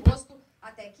pipe.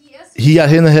 He got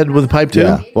hit in the head with a pipe too?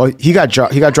 Yeah. Well, he got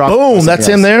dropped. Boom, that's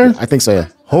him there? I think so. Yeah.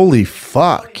 Holy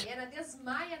fuck.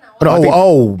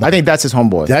 No, I think that's his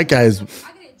homeboy. That guy's.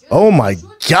 Oh my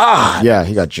God. Yeah,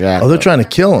 he got jacked. Oh, they're trying to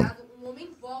kill him.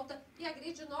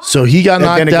 So he got And then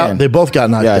knocked out. again. They both got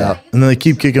knocked Yeah. out. And then they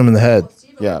keep kicking him in the head.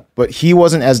 Yeah, but he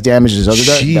wasn't as damaged as the other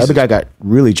guy. The Jesus. other guy got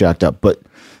really jacked up. But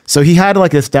so he had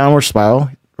like this downward spiral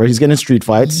where he's getting in street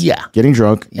fights, Yeah. getting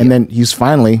drunk, and then he's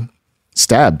finally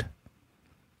stabbed.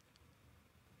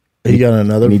 He got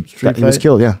another And street he was fight?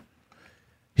 killed. Yeah,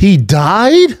 He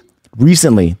died?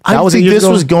 recently. I was think 8 years this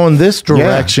ago. was going this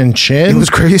direction, Chin. It was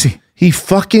crazy. He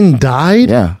fucking died?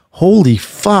 Yeah. Holy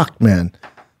fuck, man.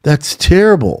 That's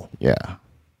terrible. Yeah.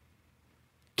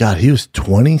 God, he was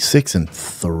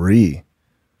 26-3.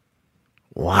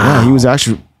 Wow. Yeah, he was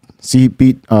actually. See, he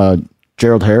beat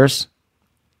Gerald Harris.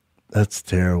 That's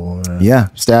terrible, man. Yeah,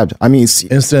 stabbed. I mean,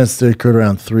 Incidents that occurred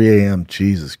around 3 a.m.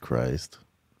 Jesus Christ.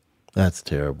 That's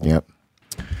terrible. yep.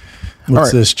 What's All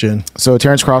right. this, Chin? So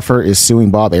Terrence Crawford is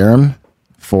suing Bob Arum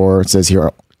for, it says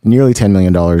here, nearly $10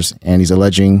 million, and he's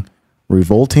alleging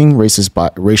revolting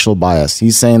racial bias.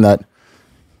 He's saying that,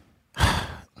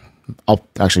 I'll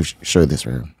actually show you this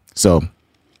right here. So,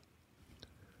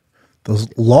 The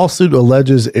lawsuit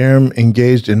alleges Arum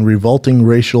engaged in revolting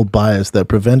racial bias that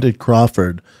prevented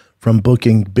Crawford from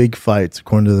booking big fights,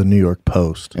 according to the New York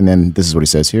Post. and then this is what he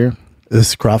says here. This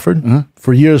is Crawford.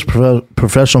 For years,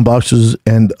 professional boxers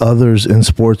and others in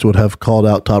sports would have called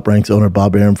out Top Rank's owner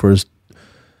Bob Arum for his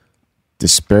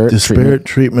Disparate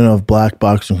treatment of black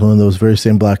boxers, including those very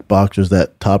same black boxers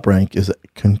that Top Rank is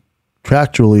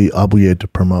contractually obligated to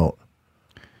promote.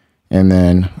 And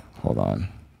then, hold on.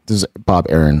 This is Bob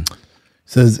Arum.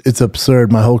 Says, it's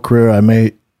absurd. My whole career, I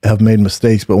may have made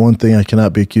mistakes, but one thing I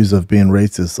cannot be accused of being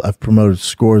racist. I've promoted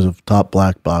scores of top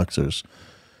black boxers.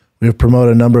 We have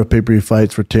promoted a number of pay-per-view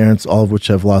fights for Terrence, all of which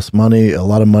have lost money, a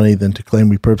lot of money. Then to claim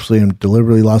we purposely and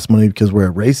deliberately lost money because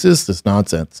we're racist is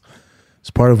nonsense. It's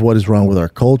part of what is wrong with our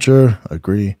culture.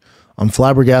 Agree. I'm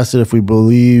flabbergasted if he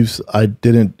believes I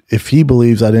didn't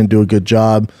do a good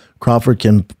job. Crawford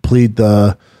can plead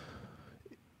that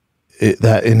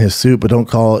in his suit, but don't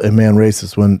call a man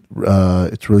racist when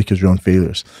it's really because your own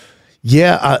failures.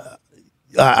 Yeah,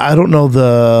 I don't know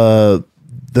the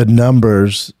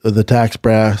numbers, the tax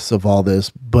brass of all this,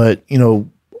 but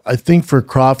I think for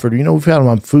Crawford, we've had him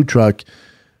on Food Truck.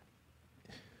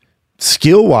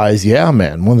 Skill wise, yeah,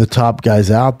 man, one of the top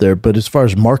guys out there. But as far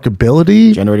as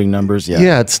marketability, Generating numbers,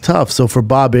 yeah, it's tough. So for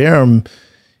Bob Arum,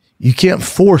 you can't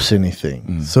force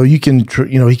anything. So you can,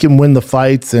 he can win the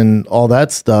fights and all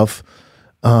that stuff.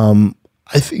 I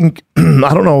think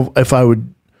I don't know if I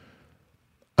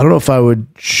would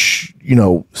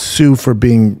sue for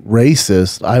being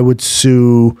racist. I would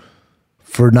sue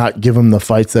for not giving him the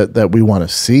fights that we want to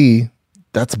see.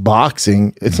 That's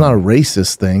boxing. It's not a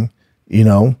racist thing,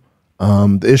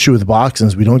 The issue with boxing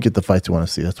is we don't get the fights we want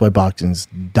to see. That's why boxing's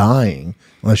dying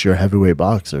unless you're a heavyweight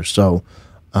boxer. So,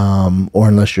 or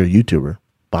unless you're a YouTuber,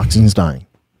 boxing's dying.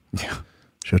 Yeah,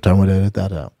 Showtime would edit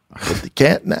that out, but they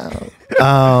can't now.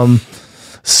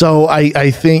 So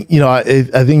I think I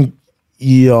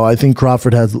think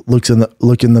Crawford has look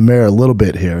in the mirror a little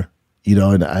bit here.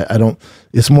 And I don't.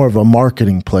 It's more of a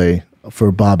marketing play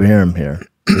for Bob Arum here.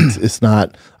 It's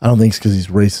not. I don't think it's because he's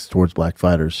racist towards black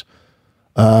fighters.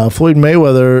 Floyd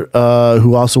Mayweather,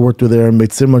 who also worked with Arum,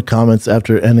 made similar comments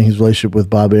after ending his relationship with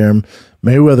Bob Arum.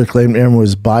 Mayweather claimed Arum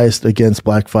was biased against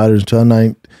black fighters.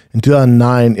 In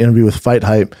 2009 interview with Fight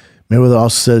Hype, Mayweather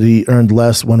also said he earned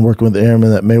less when working with Arum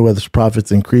and that Mayweather's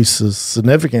profits increased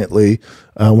significantly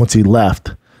once he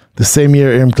left. The same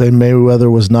year, Arum claimed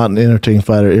Mayweather was not an entertaining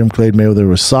fighter. Arum claimed Mayweather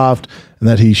was soft and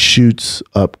that he shoots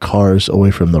up cars away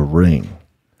from the ring.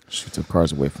 Shoots up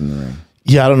cars away from the ring.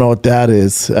 Yeah, I don't know what that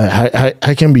is.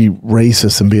 I can be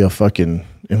racist and be a fucking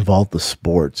involved with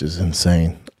sports is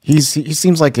insane. He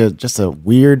seems like just a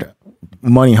weird,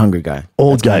 money hungry guy.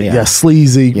 Old guy, yeah,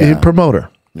 sleazy promoter.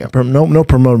 Yeah, no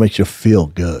promoter makes you feel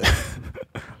good.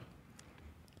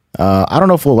 I don't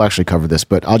know if we'll actually cover this,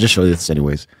 but I'll just show you this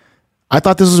anyways. I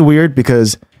thought this was weird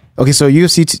because so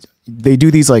UFC they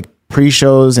do these like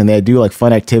pre-shows and they do like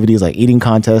fun activities like eating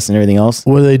contests and everything else.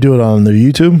 Where do they do it on their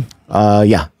YouTube?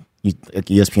 Yeah.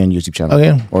 ESPN YouTube channel,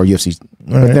 or UFC.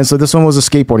 Right. Then, so this one was a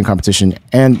skateboarding competition,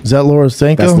 and is that Laura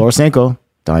Sanko? That's Laura Sanko,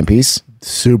 dime piece,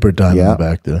 super diamond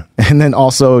back there. And then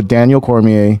also Daniel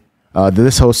Cormier,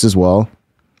 this host as well,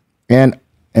 and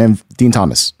Dean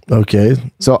Thomas. Okay,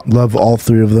 so love all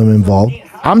three of them involved.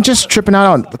 I'm just tripping out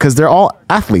on because they're all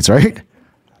athletes, right?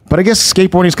 But I guess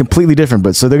skateboarding is completely different.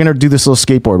 But so they're gonna do this little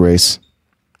skateboard race.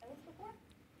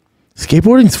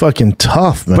 Skateboarding's fucking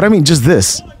tough, man. But I mean, just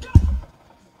this.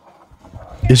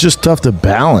 It's just tough to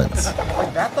balance.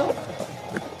 Like that though?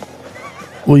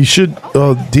 Well, you should.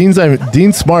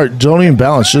 Dean's smart. Don't even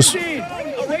balance. Just.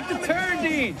 Make the turn,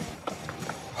 Dean.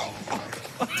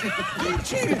 You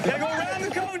cheated. Gotta go around the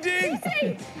cone, Dean.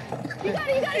 You got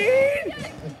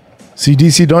it. See,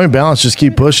 DC, don't even balance. Just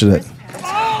keep pushing it.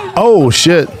 Oh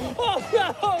shit. Oh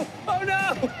no. Oh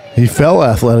no. He fell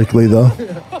athletically though.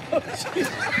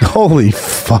 Holy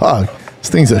fuck. This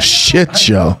thing's a shit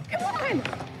show.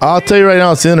 I'll tell you right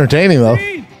now, it's entertaining though.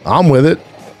 I'm with it.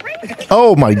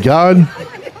 Oh my god.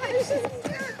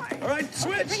 All right,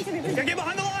 switch. Gotta get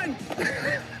behind the line.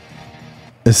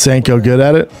 Is Sanko good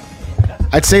at it?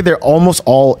 I'd say they're almost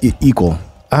all equal.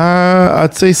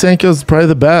 I'd say Sanko's probably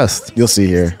the best. You'll see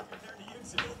here.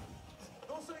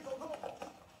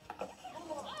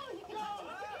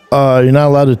 You're not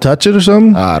allowed to touch it or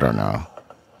something? I don't know.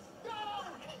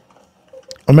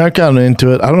 I'm not kind of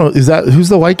into it. I don't know. Who's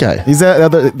the white guy? He's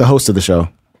the host of the show.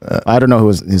 I don't know who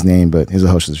his name, but he's the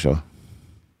host of the show.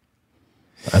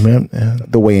 I mean,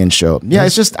 the weigh-in show. Yeah,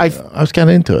 it's just I was kind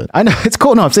of into it. I know it's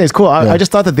cool. No, I'm saying it's cool. I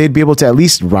just thought that they'd be able to at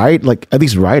least ride it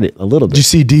a little bit. Did you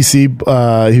see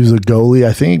DC? He was a goalie,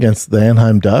 I think, against the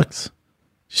Anaheim Ducks. Did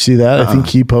you see that? I think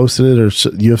he posted it or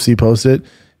UFC posted it.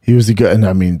 He was the good, and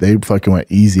I mean, they fucking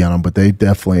went easy on him, but that'd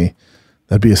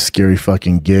be a scary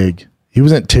fucking gig. He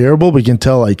wasn't terrible, but you can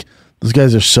tell like those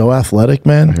guys are so athletic,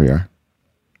 man. Here we are.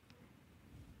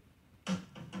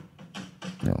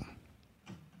 No.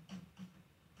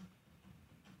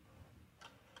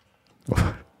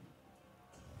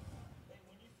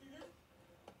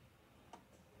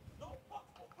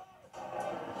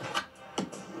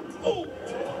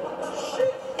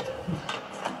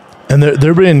 And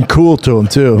they're being cool to him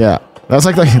too. Yeah, that's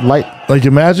like light. Like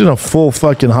imagine a full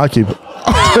fucking hockey.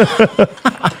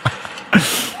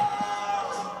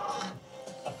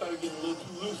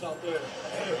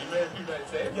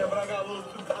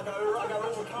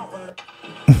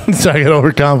 So I got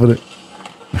overconfident.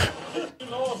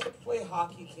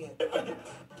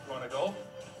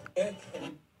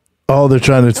 Oh, they're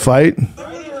trying to fight?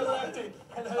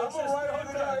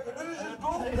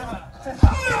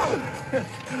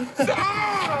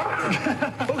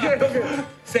 Okay.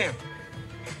 Sam,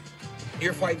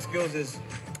 your fighting skills it's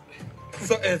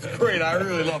great. I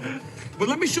really love it. But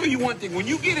let me show you one thing. When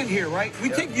you get in here, right, we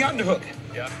take the underhook.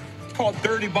 Yeah. It's called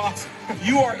dirty boxing.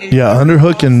 You are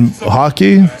underhook in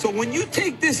hockey. So when you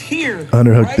take this here,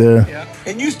 underhook right, there,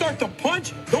 and you start to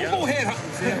punch, don't go head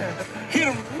hunting.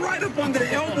 Hit him right up under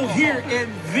the elbow here, and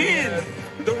then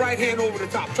the right hand over the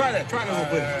top. Try that a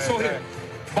little bit. So here,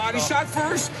 body shot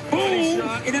first, boom,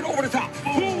 and then over the top,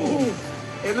 boom.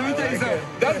 And let me tell you something.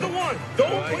 That's the one.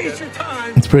 Don't waste your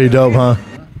time. It's pretty dope, huh?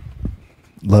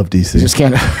 Love DC. You just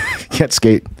can't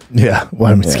skate. Yeah,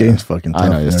 well, I mean, skating's fucking tough. I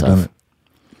know, it's tough.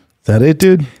 Is that it,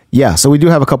 dude? Yeah, so we do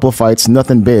have a couple of fights.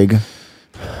 Nothing big.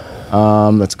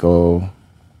 Let's go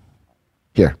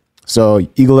here. So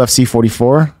Eagle FC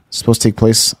 44 is supposed to take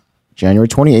place January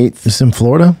 28th. This in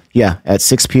Florida? Yeah, at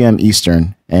 6 p.m.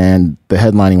 Eastern. And the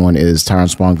headlining one is Tyron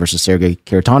Spong versus Sergey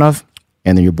Karatanov.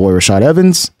 And then your boy Rashad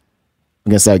Evans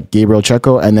against that Gabriel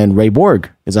Checo. And then Ray Borg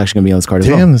is actually going to be on this card as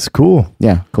well. Damn, that's cool.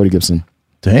 Yeah, Cody Gibson.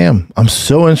 Damn. I'm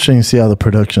so interested to see how the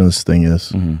production of this thing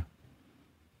is. Mm-hmm.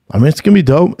 I mean, it's going to be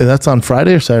dope. And that's on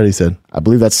Friday or Saturday, you said? I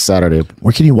believe that's Saturday.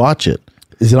 Where can you watch it?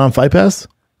 Is it on Fight Pass?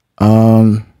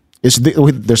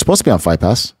 They're supposed to be on Fight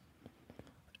Pass.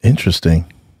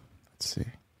 Interesting. Let's see.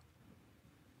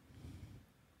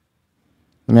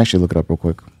 Let me actually look it up real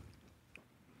quick.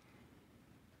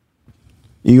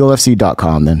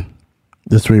 EagleFC.com then.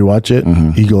 That's where you watch it?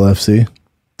 Mm-hmm.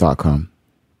 EagleFC.com.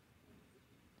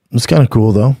 It's kind of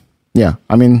cool, though. Yeah.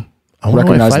 I mean,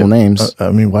 recognizable names.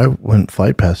 I mean, why wouldn't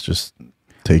Fight Pass just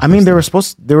take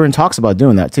they were in talks about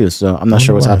doing that too, so I'm not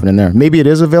sure what's happening there. Maybe it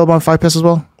is available on Fight Pass as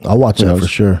well. I'll watch that for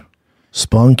sure.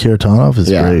 Spong Karatanov is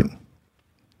great.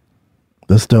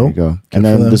 That's dope. There you go. And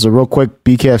then there's a real quick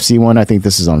BKFC one. I think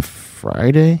this is on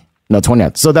Friday. No,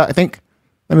 20th. So that, I think,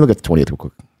 let me look at the 20th real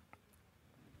quick.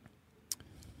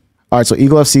 All right, so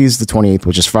Eagle FC is the 28th,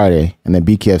 which is Friday, and then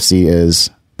BKFC is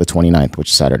the 29th, which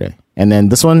is Saturday. And then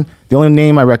this one, the only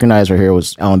name I recognized right here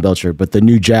was Alan Belcher, but the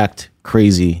new jacked,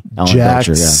 crazy Alan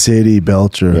Belcher. City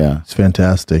Belcher. Yeah. It's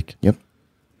fantastic. Yep.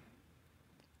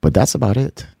 But that's about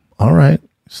it. All right.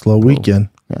 Slow weekend.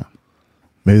 Yeah.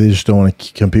 Maybe they just don't want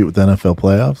to compete with the NFL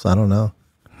playoffs. I don't know.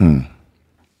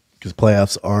 Because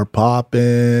playoffs are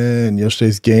popping.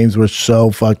 Yesterday's games were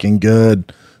so fucking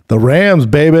good. The Rams,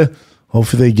 baby.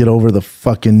 Hopefully they get over the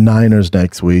fucking Niners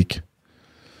next week.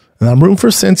 And I'm rooting for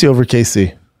Cincy over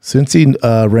KC. Cincy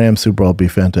Rams Super Bowl will be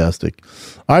fantastic.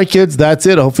 All right, kids, that's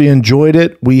it. Hopefully you enjoyed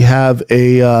it. We have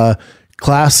a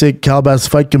classic Calabasas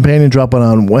Fight Companion dropping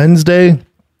on Wednesday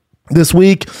this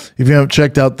week. If you haven't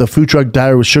checked out the Food Truck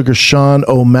Diary with Sugar Sean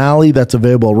O'Malley, that's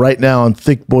available right now on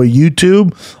Thick Boy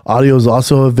YouTube. Audio is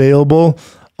also available.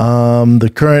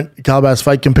 The current Calabasas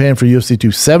Fight Companion for UFC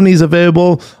 270 is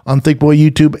available on Thick Boy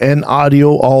YouTube and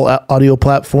all audio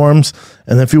platforms.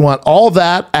 And if you want all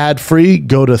that ad-free,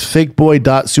 go to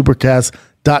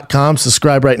thickboy.supercast.com.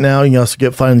 Subscribe right now. You can also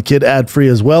get Find the Kid ad-free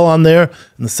as well on there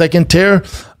in the second tier.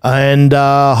 And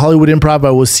Hollywood Improv,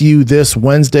 I will see you this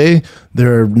Wednesday.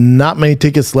 There are not many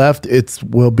tickets left. It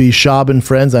will be Shab and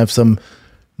friends. I have some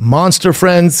monster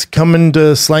friends coming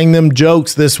to slang them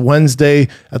jokes this Wednesday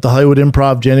at the Hollywood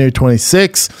Improv, January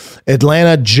 26th.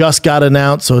 Atlanta just got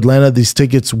announced. So Atlanta, these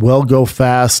tickets will go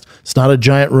fast. It's not a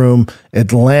giant room.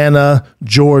 Atlanta,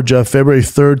 Georgia, February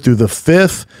 3rd through the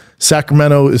 5th.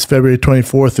 Sacramento is February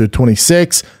 24th through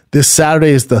 26th. This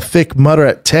Saturday is the Thick Mudder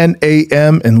at 10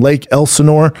 a.m. in Lake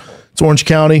Elsinore. It's Orange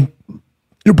County.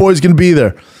 Your boy's going to be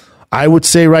there. I would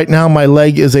say right now my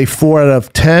leg is a 4 out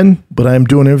of 10, but I'm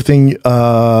doing everything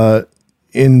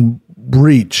in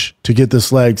reach to get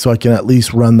this leg so I can at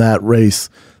least run that race,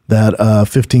 that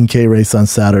 15K race on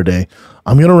Saturday.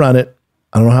 I'm going to run it.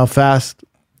 I don't know how fast.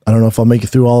 I don't know if I'll make it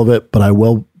through all of it, but I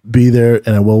will be there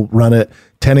and I will run it.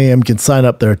 10 a.m. can sign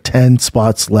up. There are 10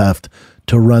 spots left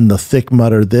to run the Thick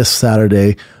Mudder this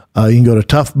Saturday. You can go to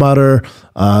Tough Mudder.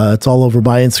 It's all over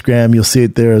my Instagram. You'll see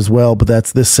it there as well. But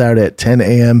that's this Saturday at 10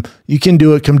 a.m. You can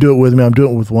do it. Come do it with me. I'm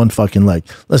doing it with one fucking leg.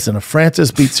 Listen, if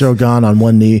Francis beats Cyril Gane on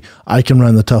one knee, I can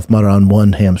run the Tough Mudder on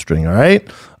one hamstring. All right?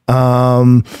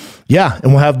 Yeah,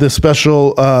 and we'll have this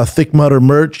special Thick Mudder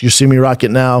merch. You see me rock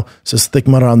it now. It says Thick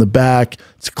Mudder on the back.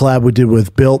 It's a collab we did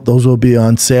with Built. Those will be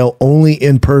on sale only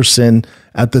in person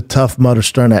at the Tough Mudder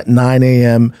starting at 9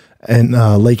 a.m. in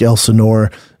Lake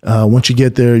Elsinore. Once you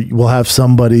get there, we'll have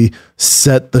somebody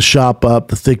set the shop up,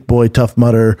 the Thick Boy Tough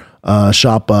Mudder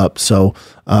shop up. So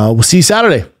we'll see you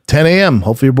Saturday, 10 a.m.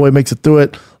 Hopefully your boy makes it through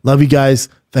it. Love you guys.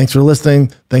 Thanks for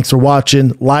listening. Thanks for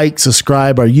watching. Like,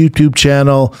 subscribe our YouTube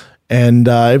channel, and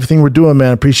everything we're doing,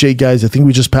 man. Appreciate you guys. I think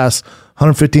we just passed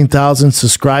 115,000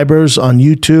 subscribers on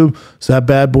YouTube. So that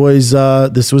bad boys,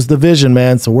 this was the vision,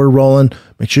 man. So we're rolling.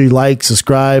 Make sure you like,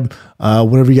 subscribe,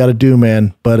 whatever you got to do,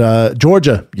 man. But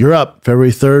Georgia, you're up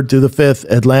February 3rd through the 5th.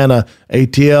 Atlanta,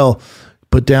 ATL.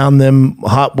 Put down them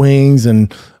hot wings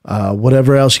and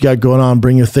whatever else you got going on.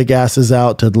 Bring your thick asses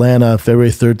out to Atlanta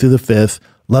February 3rd through the 5th.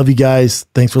 Love you guys.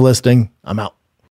 Thanks for listening. I'm out.